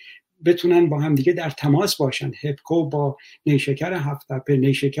زیر بتونن با هم دیگه در تماس باشن. هپکو با نیشکر هفت‌تپه،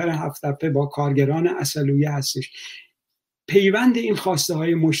 نیشکر هفت‌تپه با کارگران عسلویه هستش. پیوند این خواسته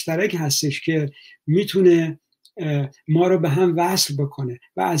های مشترک هستش که میتونه ما رو به هم وصل بکنه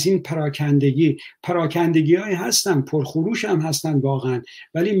و از این پراکندگی های هستن، پرخروش هم هستن واقعا،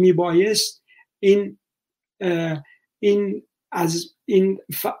 ولی میبایست این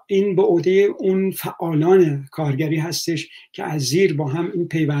به عهده اون فعالان کارگری هستش که از زیر با هم این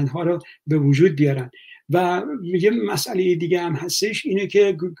پیوندها رو به وجود بیارن. و یه مسئله دیگه هم هستش، اینه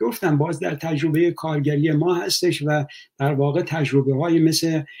که گفتم باز در تجربه کارگری ما هستش و در واقع تجربه های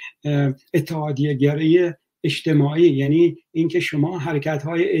مثل اتحادیه گرایی اجتماعی، یعنی اینکه شما حرکت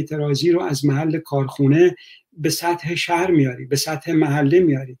های اعتراضی رو از محل کارخونه به سطح شهر میاری، به سطح محله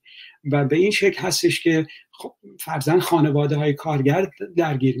میاری و به این شکل هستش که فرضاً خانواده های کارگر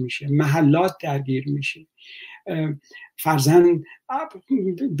درگیر میشه، محلات درگیر میشه، فرضاً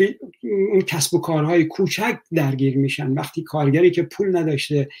اون کسب و کارهای کوچک درگیر میشن. وقتی کارگری که پول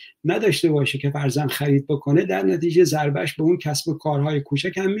نداشته باشه که فرضاً خرید بکنه، در نتیجه ضربش به اون کسب و کارهای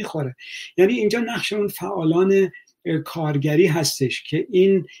کوچک هم میخوره. یعنی اینجا نقش اون فعالان کارگری هستش که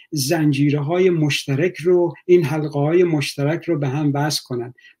این زنجیرهای مشترک رو، این حلقه های مشترک رو به هم وصل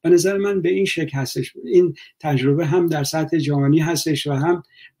کنن. به نظر من به این شکل هستش. این تجربه هم در سطح جهانی هستش و هم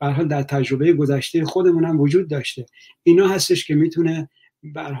به هر حال در تجربه گذشته خودمون هم وجود داشته. اینا هستش که میتونه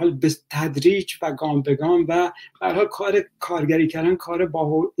به هر حال به تدریج و گام به گام و به هر حال کار کارگری کردن کار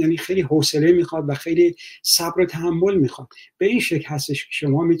یعنی خیلی حوصله میخواد و خیلی صبر و تحمل میخواد. به این شکل هستش که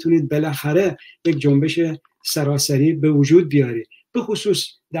شما میتونید بالاخره یک جنبش سراسری به وجود بیاری. به خصوص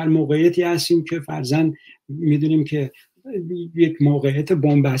در موقعیتی هستیم که فرضاً میدونیم که یک موقعیت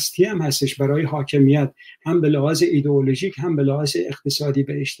بنبستی هم هستش برای حاکمیت، هم به لحاظ ایدئولوژیک هم به لحاظ اقتصادی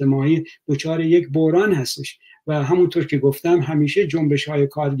و اجتماعی دچار یک بحران هستش و همونطور که گفتم همیشه جنبش‌های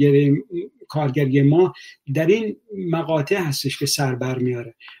کارگری ما در این مقاطع هستش که سر بر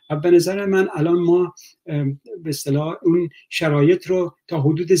میاره و به نظر من الان ما به اصطلاح اون شرایط رو تا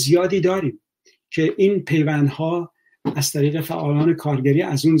حدود زیادی داریم که این پیوندها از طریق فعالان کارگری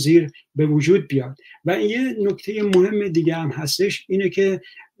از اون زیر به وجود بیاد. و یه نکته مهم دیگه هم هستش، اینه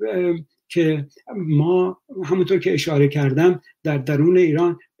که ما همونطور که اشاره کردم در درون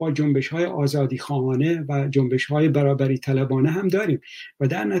ایران با جنبش‌های آزادیخواهانه و جنبش‌های برابری طلبانه هم داریم و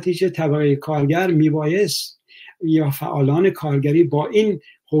در نتیجه طبقه کارگر میبایست یا فعالان کارگری با این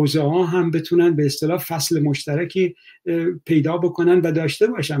حوزه ها هم بتونن به اصطلاح فصل مشترکی پیدا بکنن و داشته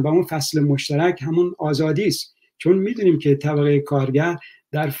باشن و اون فصل مشترک همون آزادی است. چون میدونیم که طبقه کارگر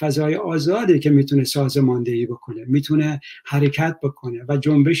در فضای آزاده که میتونه سازماندهی بکنه، میتونه حرکت بکنه و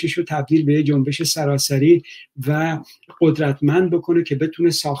جنبشش رو تبدیل به جنبش سراسری و قدرتمند بکنه که بتونه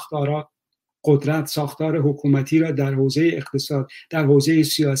ساختار حکومتی را در حوزه اقتصاد، در حوزه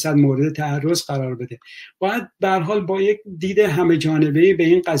سیاست مورد تعرض قرار بده. باید به هر حال با یک دید همه جانبه‌ای به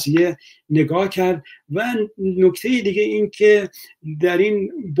این قضیه نگاه کرد. و نکته دیگه این که در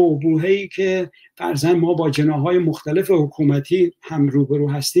این بحبوحه‌ای که فرضاً ما با جناح‌های مختلف حکومتی هم روبرو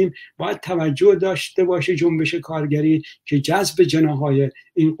هستیم، باید توجه داشته باشه جنبش کارگری که جذب جناح‌های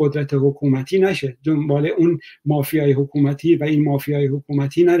این قدرت حکومتی نشه، دنبال اون مافیای حکومتی و این مافیای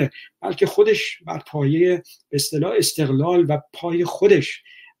حکومتی نره، بلکه خودش بر پایه به اصطلاح استقلال و پای خودش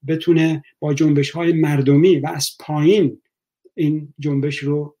بتونه با جنبش‌های مردمی و از پایین این جنبش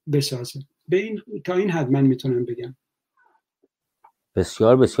رو بسازه. تا این حد من میتونم بگم.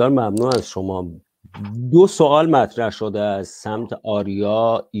 بسیار بسیار ممنون از شما. دو سوال مطرح شده از سمت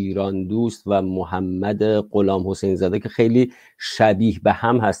آریا ایران دوست و محمد غلام حسین زاده که خیلی شبیه به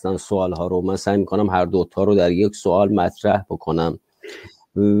هم هستن سوالها رو. من سعی میکنم هر دوتا رو در یک سوال مطرح بکنم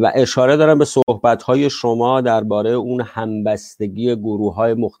و اشاره دارم به صحبت‌های شما درباره اون همبستگی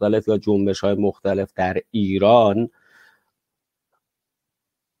گروه‌های مختلف یا جنبش‌های مختلف در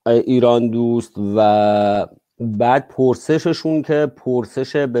ایران دوست، و بعد پرسششون که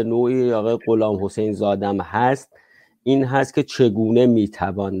پرسش به نوعی آقای غلام حسین زادم هست، این هست که چگونه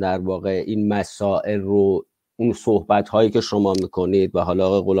میتوان در واقع این مسائل رو، اون صحبت‌هایی که شما میکنید و حالا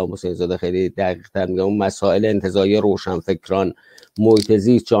آقای غلام حسین زاده خیلی دقیق‌تر میگه، اون مسائل انتزاعی روشنفکران، محیط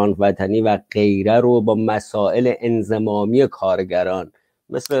زیست، جان وطنی و غیره رو با مسائل انضمامی کارگران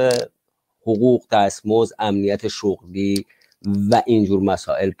مثل حقوق، دستمزد، امنیت شغلی و اینجور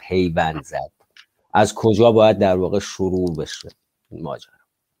مسائل پیوند زد. از کجا باید در واقع شروع بشه این ماجرا؟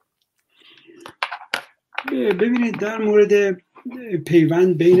 ببینید، در مورد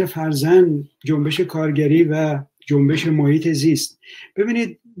پیوند بین فرزن جنبش کارگری و جنبش محیط زیست،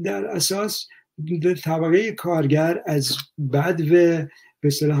 ببینید در اساس طبقه کارگر از بعد و به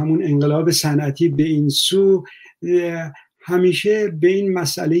اصطلاح همون انقلاب صنعتی به این سو همیشه به این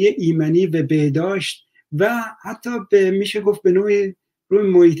مسئله ایمنی و بهداشت و حتی میشه گفت به نوعی روی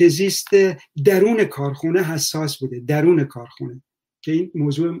محیط زیست درون کارخونه حساس بوده. درون کارخونه که این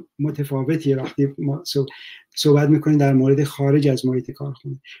موضوع متفاوتیه وقتی ما صحبت میکنیم در مورد خارج از محیط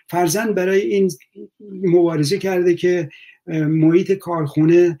کارخونه. فرزن برای این مبارزه کرده که محیط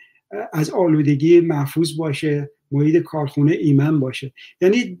کارخونه از آلودگی محفوظ باشه، محیط کارخونه ایمن باشه.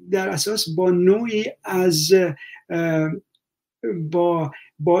 یعنی در اساس با نوعی از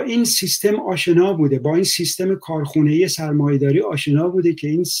با این سیستم آشنا بوده، با این سیستم کارخونه‌ای سرمایه‌داری آشنا بوده که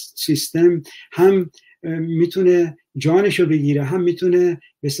این سیستم هم میتونه جانشو بگیره، هم میتونه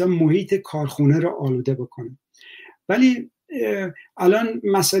مثلا محیط کارخونه رو آلوده بکنه. ولی الان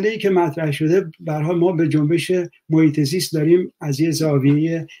مسئله‌ای که مطرح شده، به هر حال ما به جنبش محیط زیست داریم از یه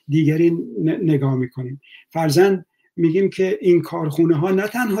زاویه دیگری نگاه میکنیم. فرضاً میگیم که این کارخونه ها نه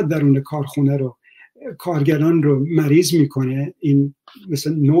تنها درون کارخونه رو کارگران رو مریض میکنه، این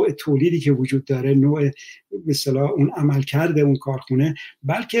مثلا نوع تولیدی که وجود داره، نوع مثلا اون عملکرد اون کارخونه،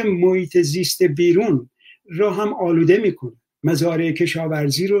 بلکه محیط زیست بیرون رو هم آلوده میکنه، مزارع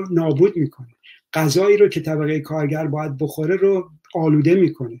کشاورزی رو نابود میکنه، غذایی رو که طبقه کارگر باید بخوره رو آلوده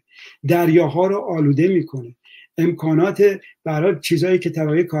میکنه، دریاها رو آلوده میکنه، امکانات برای چیزایی که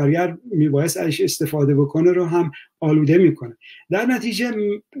طبقه کارگر میبایست ازش استفاده بکنه رو هم آلوده میکنه. در نتیجه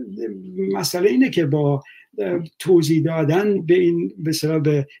مسئله اینه که با توضیح دادن به این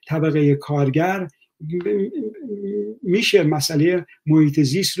به طبقه کارگر میشه مسئله محیط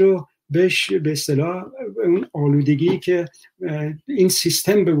زیست رو به اصطلاح اون آلودگی که این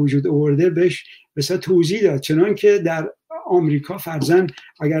سیستم به وجود آورده بهش مثلا توضیح داد. چنان که در آمریکا فرضاً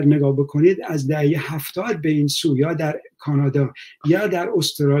اگر نگاه بکنید از دهه 70 به این سو، یا در کانادا یا در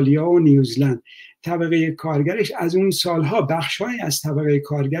استرالیا و نیوزلند، طبقه کارگرش از اون سالها بخش‌های از طبقه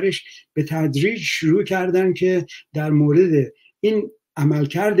کارگرش به تدریج شروع کردن که در مورد این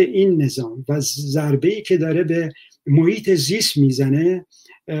عملکرد این نظام و ضربه‌ای که داره به محیط زیست میزنه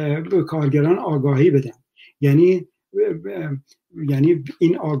به کارگران آگاهی بدن. یعنی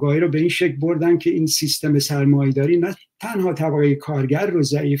این آگاهی رو به این شکل بردن که این سیستم سرمایه‌داری نه تنها طبقه کارگر رو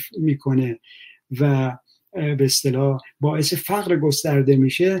ضعیف میکنه و به اصطلاح باعث فقر گسترده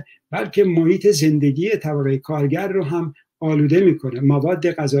میشه، بلکه محیط زندگی طبقه کارگر رو هم آلوده میکنه،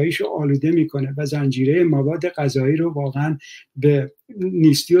 مواد غذاییش رو آلوده میکنه و زنجیره مواد غذایی رو واقعا به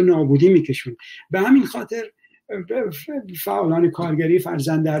نیستی و نابودی میکشونه. به همین خاطر فعالان کارگری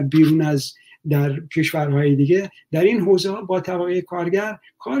فرزند در بیرون از در کشورهای دیگه در این حوزه ها با طبقه کارگر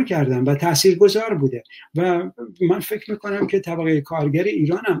کار کردن و تاثیرگذار بوده و من فکر میکنم که طبقه کارگر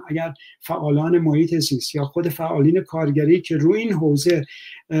ایران هم اگر فعالان محیط زیست یا خود فعالین کارگری که روی این حوزه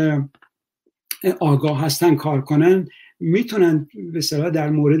آگاه هستن کار کنن، میتونن به اصطلاح در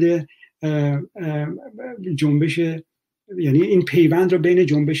مورد جنبش، یعنی این پیوند رو بین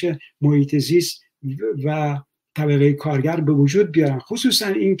جنبش محیط زیست و طبقه کارگر به وجود بیارن. خصوصا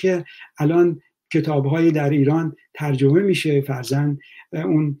این که الان کتاب‌های در ایران ترجمه میشه، فرضاً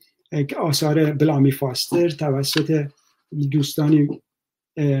اون آثار بلامی فاستر توسط دوستانی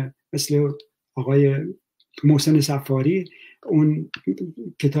مثل آقای محسن صفاری، اون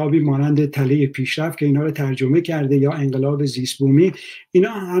کتابی مانند تله پیشرفت که اینا رو ترجمه کرده، یا انقلاب زیست بومی،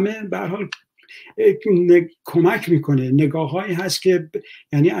 اینا همه به هر حال کمک میکنه. نگاه‌هایی هست که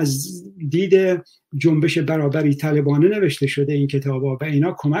یعنی از دید جنبش برابری طالبانه نوشته شده این کتابا و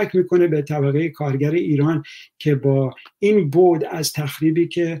اینا کمک میکنه به طبقه کارگر ایران که با این بعد از تخریبی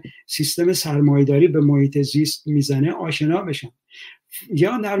که سیستم سرمایه‌داری به محیط زیست میزنه آشنا بشن.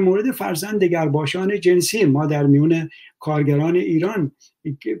 یا در مورد فرزند دگرباشان جنسی، ما در میون کارگران ایران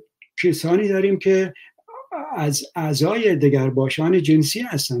کسانی داریم که از اعضای دگرباشان جنسی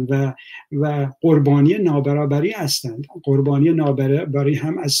هستند و قربانی نابرابری هستند. قربانی نابرابری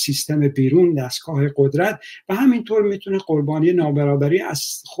هم از سیستم بیرون، دستگاه قدرت، و همینطور میتونه قربانی نابرابری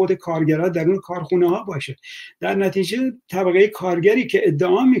از خود کارگرها در اون کارخونه ها باشه. در نتیجه طبقه کارگری که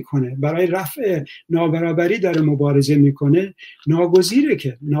ادعا میکنه برای رفع نابرابری داره مبارزه میکنه،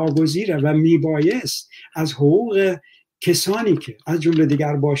 ناگزیره و میبایست از حقوق کسانی که از جمله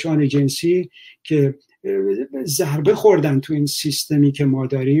دگرباشان جنسی که ضربه خوردن تو این سیستمی که ما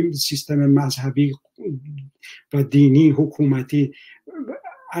داریم، سیستم مذهبی و دینی حکومتی،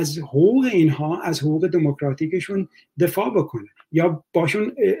 از حقوق اینها، از حقوق دموکراتیکشون دفاع بکنه یا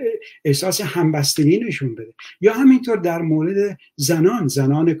باشون احساس همبستگی نشون بده. یا همینطور در مورد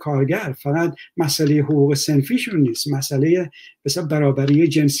زنان کارگر، فقط مسئله حقوق صنفیشون نیست، مسئله مثلا برابری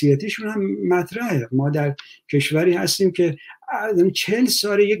جنسیتیشون هم مطرحه. ما در کشوری هستیم که 40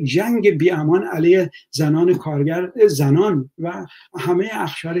 سال یک جنگ بی‌امان علیه زنان کارگر، زنان و همه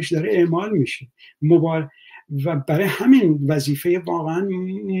اقشارش داره اعمال میشه و برای همین وظیفه واقعا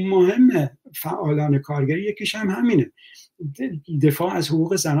مهم فعالان کارگری یکیش هم همینه، دفاع از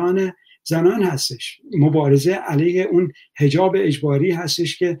حقوق زنان هستش، مبارزه علیه اون حجاب اجباری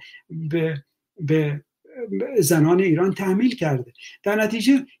هستش که به زنان ایران تحمیل کرده. در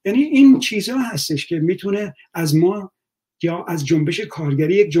نتیجه یعنی این چیزها هستش که میتونه از ما یا از جنبش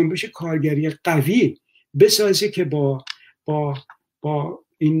کارگری یک جنبش کارگری قوی بسازه که با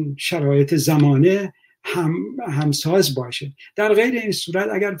این شرایط زمانه همساز باشه. در غیر این صورت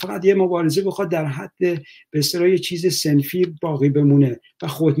اگر فقط یه مبارزه بخواد در حد به اصطلاح یه چیز صنفی باقی بمونه و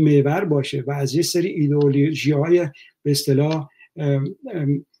خودمحور باشه و از یه سری ایدئولوژی‌های به اصطلاح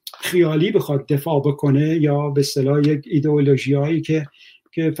خیالی بخواد دفاع بکنه یا به اصطلاح یک ایدئولوژی‌هایی که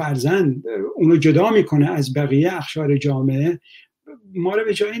فرضاً اونو جدا میکنه از بقیه اقشار جامعه، ما رو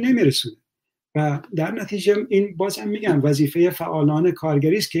به جایی نمیرسونه. و در نتیجه این بازم میگم وظیفه فعالان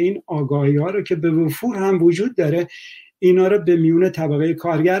کارگری است که این آگاهی ها رو که به وفور هم وجود داره اینا رو به میون طبقه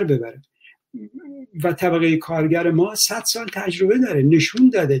کارگر ببره. و طبقه کارگر ما 100 سال تجربه داره، نشون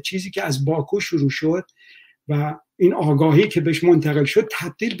داده چیزی که از باکو شروع شد و این آگاهی که بهش منتقل شد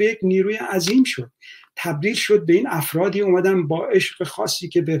تبدیل به یک نیروی عظیم شد، تبدیل شد به این افرادی اومدن با عشق خاصی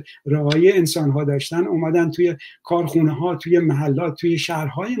که به رعایت انسان‌ها داشتن، اومدن توی کارخونه‌ها، توی محلات، توی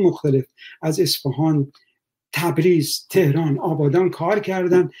شهرهای مختلف از اصفهان، تبریز، تهران، آبادان کار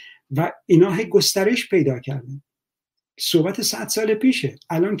کردن و اینا هی گسترش پیدا کردن. صحبت 100 سال پیشه.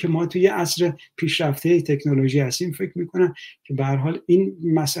 الان که ما توی عصر پیشرفته تکنولوژی هستیم، فکر میکنم که به هر حال این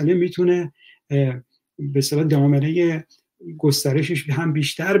مسئله میتونه به اصطلاح دامنه گسترشش هم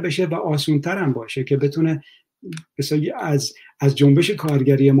بیشتر بشه و آسان‌تر هم باشه که بتونه مثلا از جنبش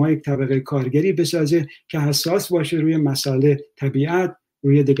کارگری ما یک طبقه کارگری بسازه که حساس باشه روی مسائل طبیعت،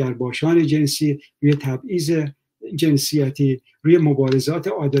 روی دگرباشان جنسی، روی تبعیض جنسیتی، روی مبارزات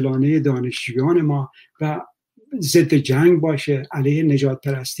عادلانه دانشجویان ما و ضد جنگ باشه، علیه نژاد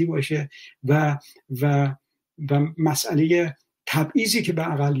پرستی باشه و مسئله تبعیضی که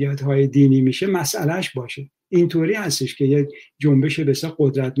به اقلیت‌های دینی میشه مسئلهش باشه. اینطوری هستش که یک جنبش بسیار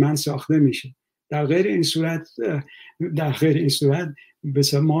قدرتمند ساخته میشه. در غیر این صورت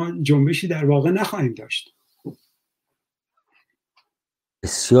بسیار ما جنبشی در واقع نخواهیم داشت.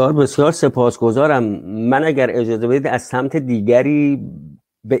 بسیار بسیار سپاسگزارم. من اگر اجازه بدید از سمت دیگری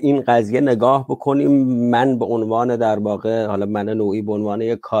به این قضیه نگاه بکنیم. من به عنوان در واقع حالا من نوعی به عنوان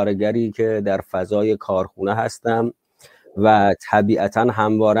یک کارگری که در فضای کارخونه هستم و طبیعتاً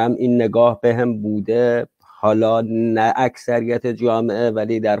هموارم این نگاه بهم بوده، حالا نه اکثریت جامعه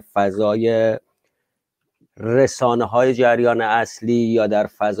ولی در فضای رسانه‌های جریان اصلی یا در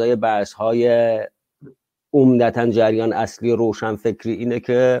فضای بحث‌های عمدتاً جریان اصلی روشنفکری اینه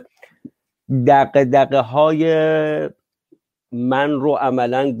که دغدغه‌های من رو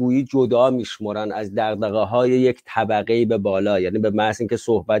عملاً گویی جدا میشمرن از دغدغه‌های یک طبقه به بالا. یعنی به محض اینکه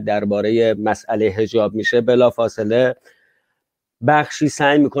صحبت درباره مسئله حجاب میشه بلافاصله بخشی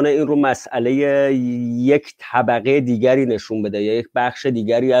سعی میکنه این رو مسئله یک طبقه دیگری نشون بده یا یک بخش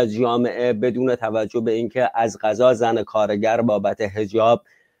دیگری از جامعه، بدون توجه به اینکه از قضا زن کارگر بابت حجاب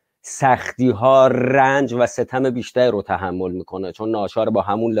سختی ها، رنج و ستم بیشتری رو تحمل میکنه چون ناچار با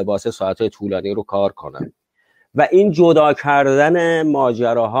همون لباس ساعت‌های طولانی رو کار کنه. و این جدا کردن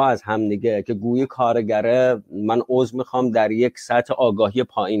ماجراها از همدیگه که گویی کارگره من عضو میخوام در یک سطح آگاهی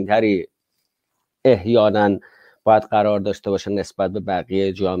پایینتری احیانا باید قرار داشته باشه نسبت به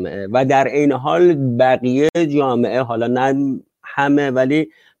بقیه جامعه، و در این حال بقیه جامعه، حالا نه همه ولی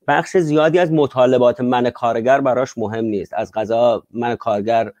بخش زیادی از مطالبات من کارگر براش مهم نیست. از قضا من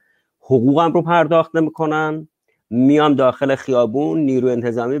کارگر حقوقم رو پرداخت نمیکنن، میام داخل خیابون نیرو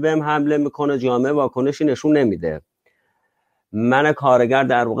انتظامی بهم حمله میکنه، جامعه واکنشی نشون نمیده، من کارگر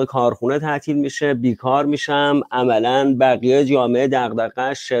در واقع کارخونه تعطیل میشه، بیکار میشم، عملا بقیه جامعه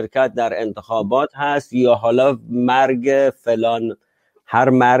دغدغه‌اش شرکت در انتخابات هست یا حالا مرگ فلان، هر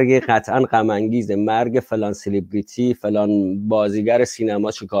مرگ قطعا غم انگیزه، مرگ فلان سلبریتی، فلان بازیگر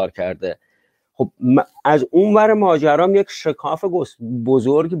سینما چی کار کرده. خب از اون ور ماجرام یک شکاف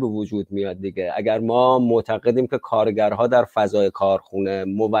بزرگی به وجود میاد دیگه. اگر ما معتقدیم که کارگرها در فضای کارخونه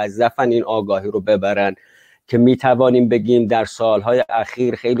موظفن این آگاهی رو ببرن که میتوانیم بگیم در سالهای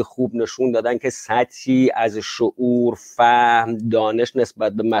اخیر خیلی خوب نشون دادن که سطحی از شعور، فهم، دانش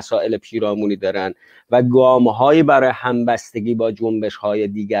نسبت به مسائل پیرامونی دارن و گام‌هایی برای همبستگی با جنبش‌های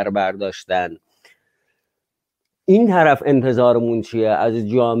دیگر برداشتن، این طرف انتظارمون چیه از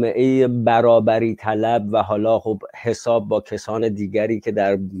جامعه برابری طلب و حالا خب حساب با کسان دیگری که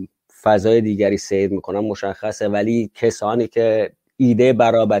در فضای دیگری سیر میکنن مشخصه، ولی کسانی که ایده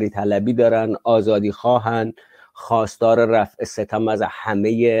برابری طلبی دارن، آزادی خواهن، خواستار رفع ستم از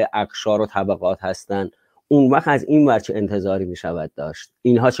همه اقشار و طبقات هستن، اون وقت از این ور چه انتظاری میشود داشت؟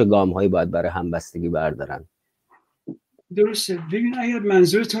 اینها چه گام هایی باید برای همبستگی بردارن؟ درسته. ببین اگر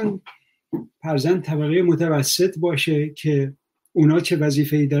منظورتون فرضاً طبقه متوسط باشه که اونا چه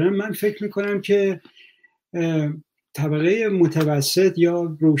وظیفه‌ای دارن، من فکر میکنم که طبقه متوسط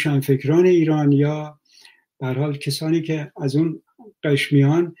یا روشنفکران ایران یا به هر حال کسانی که از اون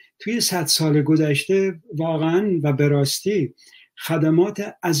قشمیان توی 100 سال گذشته واقعاً و به راستی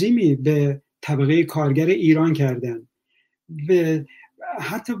خدمات عظیمی به طبقه کارگر ایران کردن.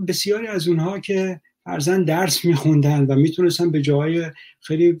 حتی بسیاری از اونها که فرضاً درس میخوندن و میتونستن به جای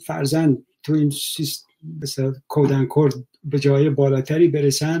خیلی فرضاً تو این مثلا کودنکورد به جای بالاتری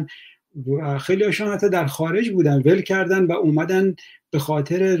برسن، و خیلی هاشون حتی در خارج بودن، ول کردن و اومدن به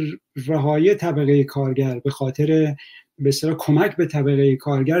خاطر رهایی طبقه کارگر، به خاطر به اصطلاح کمک به طبقه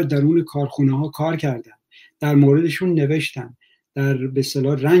کارگر درون کارخونه ها کار کردن، در موردشون نوشتن، در به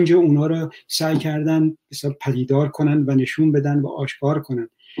اصطلاح رنج اونا رو سعی کردن به اصطلاح پدیدار کنن و نشون بدن و آشکار کنن.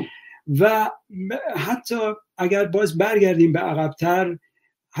 و حتی اگر باز برگردیم به عقب‌تر،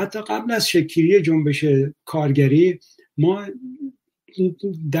 حتی قبل از شکل‌گیری جنبش کارگری ما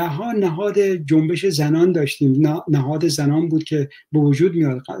ده‌ها نهاد جنبش زنان داشتیم. نهاد زنان بود که به وجود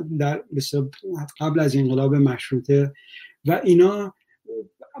میاد در قبل از انقلاب مشروطه و اینا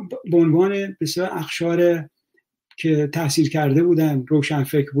به عنوان بسیار اقشار که تحصیل کرده بودن،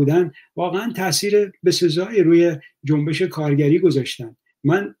 روشنفکر بودن، واقعا تاثیر بسزایی روی جنبش کارگری گذاشتن.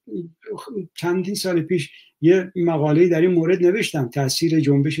 من چندین سال پیش یه مقاله در این مورد نوشتم، تاثیر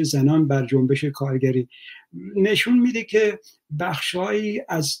جنبش زنان بر جنبش کارگری. نشون میده که بخشایی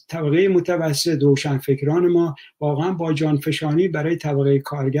از طبقه متوسط روشنفکران ما واقعا با جانفشانی برای طبقه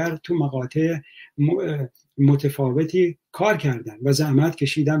کارگر تو مقاطع متفاوتی کار کردن و زحمت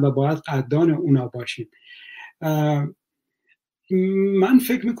کشیدن و باید قدردان اونا باشیم. من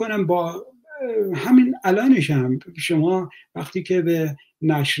فکر میکنم با همین الانش هم شما وقتی که به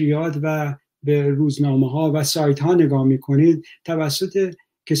نشریات و به روزنامه ها و سایت ها نگاه میکنید، توسط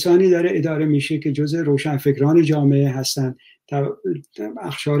کسانی داره اداره میشه که جزء روشنفکران جامعه هستن،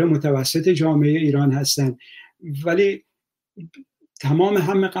 اقشار متوسط جامعه ایران هستن، ولی تمام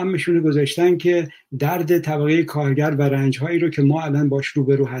همه غمشون گذاشتن که درد طبقه کارگر و رنج‌هایی رو که ما الان باش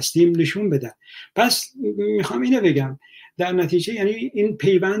روبرو هستیم نشون بدن. پس میخوام اینو بگم در نتیجه، یعنی این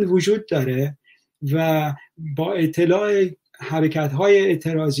پیوند وجود داره و با اطلاع حرکت‌های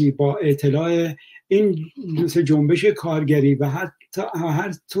اعتراضی، با اطلاع این جنبش کارگری و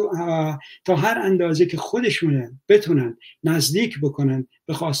تا هر اندازه که خودشونه بتونن نزدیک بکنن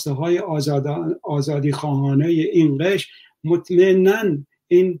به خواسته های آزادی خواهانه این قشر، مطمئناً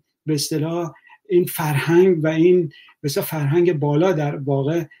این به اصطلاح این فرهنگ و این به اصطلاح فرهنگ بالا در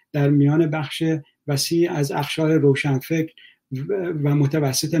واقع در میان بخش وسیع از اقشار روشنفکر و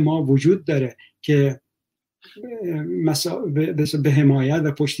متوسط ما وجود داره که به حمایت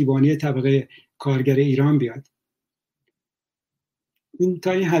و پشتیبانی طبقه کارگر ایران بیاد. این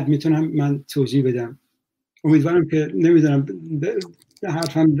تا این حد میتونم من توضیح بدم. امیدوارم که نمیدونم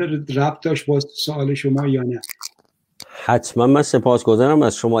حرفم ربط داشت با سوال شما یا نه. حتما من سپاسگزارم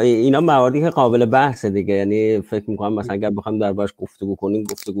از شما. اینا مواردی که قابل بحثه دیگه، یعنی فکر میکنم مثلا اگر بخوام دربارش گفتگو کنیم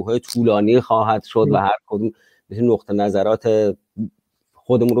گفتگوهای طولانی خواهد شد و هر کدوم نقطه نظرات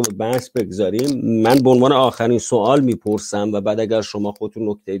خودمون رو به بحث بگذاریم. من به عنوان آخرین سوال میپرسم و بعد اگر شما خودتون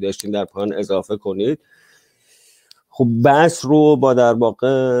نکته‌ای داشتین در پایان اضافه کنید. خب بحث رو با در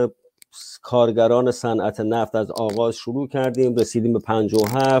واقع کارگران صنعت نفت از آغاز شروع کردیم، رسیدیم به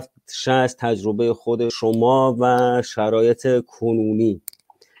 57 60 تجربه خود شما و شرایط کنونی.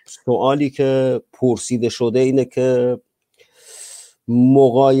 سوالی که پرسیده شده اینه که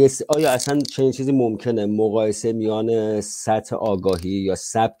مقایسه، آیا اصلا چنین چیزی ممکنه، مقایسه میان سطح آگاهی یا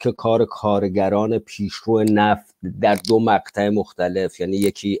سبک کار کارگران پیشرو نفت در دو مقطع مختلف، یعنی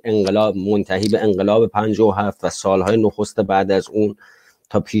یکی انقلاب منتهی به انقلاب 57 و سالهای نخست بعد از اون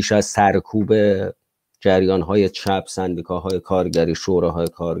تا پیش از سرکوب جریان‌های چپ، سندیکاهای کارگری، شوراهای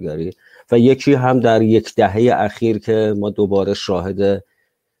کارگری، و یکی هم در یک دهه اخیر که ما دوباره شاهد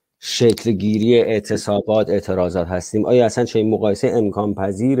شکل گیری اعتصابات، اعتراضات هستیم. آیا اصلا چه مقایسه امکان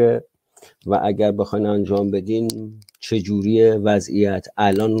پذیره و اگر بخواین انجام بدین چه جوریه وضعیت؟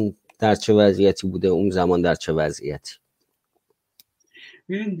 الان در چه وضعیتی بوده، اون زمان در چه وضعیتی؟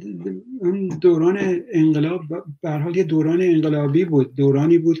 اون دوران انقلاب به هر حال یه دوران انقلابی بود،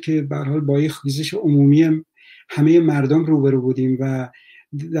 دورانی بود که به هر حال با یه خیزش عمومی همه مردم روبرو بودیم و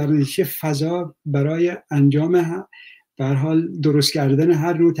در نتیجه فضا برای انجام به هر حال درست کردن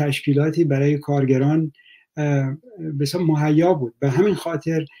هر نوع تشکیلاتی برای کارگران بسیار مهیا بود. به همین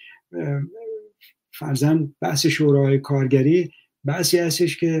خاطر فرضاً بحث شورای کارگری بحثی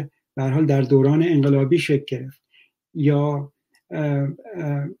هستش که به هر حال در دوران انقلابی شکل گرفت، یا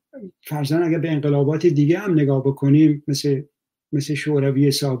فرضاً اگر به انقلابات دیگه هم نگاه بکنیم مثل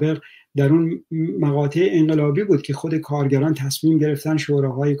شوروی سابق، در اون مقاطع انقلابی بود که خود کارگران تصمیم گرفتن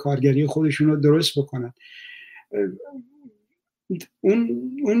شوراهای کارگری خودشون رو درست بکنن.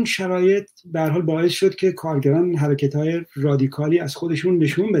 اون شرایط به هر حال باعث شد که کارگران حرکت‌های رادیکالی از خودشون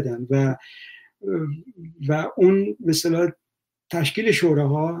نشون بدن و اون به اصطلاح تشکیل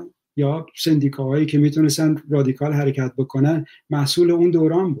شوراها یا سندیکاهایی که میتونستن رادیکال حرکت بکنن محصول اون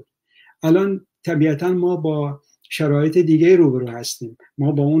دوران بود. الان طبیعتاً ما با شرایط دیگه روبرو هستیم.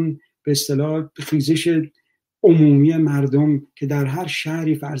 ما با اون به اصطلاح خیزش عمومی مردم که در هر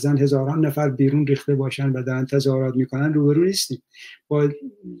شهری فرضاً هزاران نفر بیرون ریخته باشن و دارن تظاهرات میکنن روبرو نیستیم. با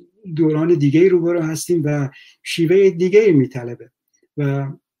دوران دیگه روبرو هستیم و شیوه دیگه میطلبه و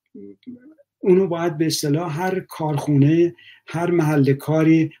اونو باید به اصطلاح هر کارخونه، هر محل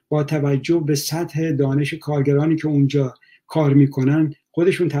کاری با توجه به سطح دانش کارگرانی که اونجا کار میکنن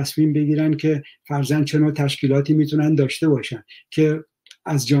خودشون تصمیم بگیرن که فرضاً چه نوع تشکیلاتی میتونن داشته باشن که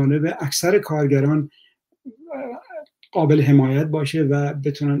از جانب اکثر کارگران قابل حمایت باشه و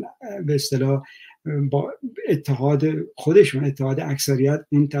بتونن به اصطلاح با اتحاد خودشون، اتحاد اکثریت،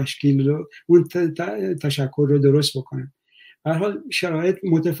 اون تشکیل رو، اون تشکل رو درست بکنن. به هر حال شرایط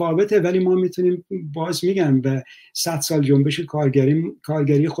متفاوته، ولی ما میتونیم باز میگم به 100 سال جنبش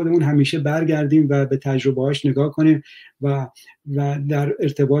کارگری خودمون همیشه برگردیم و به تجربه‌هاش نگاه کنیم و در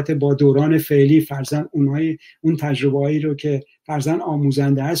ارتباط با دوران فعلی فرضاً اون تجربه‌هایی رو که فرضاً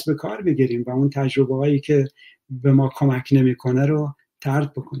آموزنده است به کار بگیریم و اون تجربه‌هایی که به ما کمک نمی‌کنه رو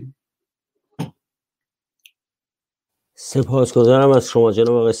طرد بکنیم. سپاسگزارم از شما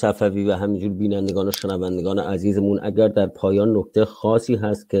جناب آقای صفوی و همینجور بینندگان و شنوندگان عزیزمون. اگر در پایان نکته خاصی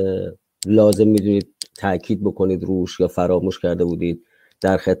هست که لازم میدونید تاکید بکنید روش یا فراموش کرده بودید،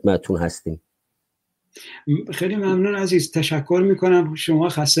 در خدمتتون هستیم. خیلی ممنون عزیز، تشکر میکنم. شما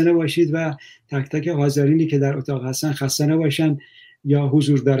خسته نباشید و تک تک حاضرینی که در اتاق هستن خسته نباشن یا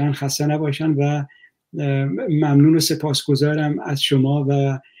حضور دارن خسته نباشن و ممنون و سپاسگزارم از شما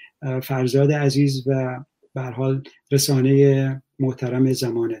و فرزاد عزیز و به هر حال رسانه محترم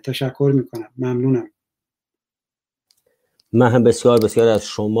زمانه. تشکر میکنم، ممنونم. من هم بسیار بسیار از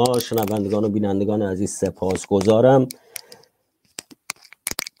شما شنوندگان و بینندگان عزیز سپاسگزارم.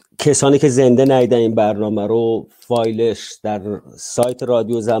 کسانی که زنده ندیدن این برنامه رو، فایلش در سایت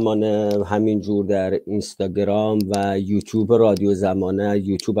رادیو زمانه، همینجور در اینستاگرام و یوتیوب رادیو زمانه،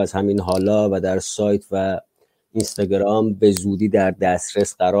 یوتیوب از همین حالا و در سایت و اینستاگرام به زودی در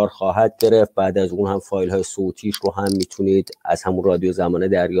دسترس قرار خواهد گرفت. بعد از اون هم فایل های صوتیش رو هم میتونید از همون رادیو زمانه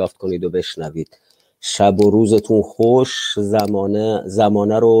دریافت کنید و بشنوید. شب و روزتون خوش.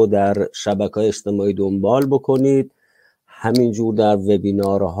 زمانه رو در شبکه‌های اجتماعی دنبال بکنید، همینجور در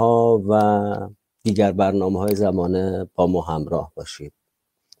وبینارها و دیگر برنامه‌های زمانه با ما همراه باشید.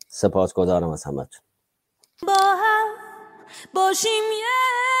 سپاسگزارم از همتون. با هم باشیم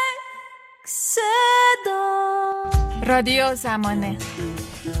یک صدا. رادیو زمانه.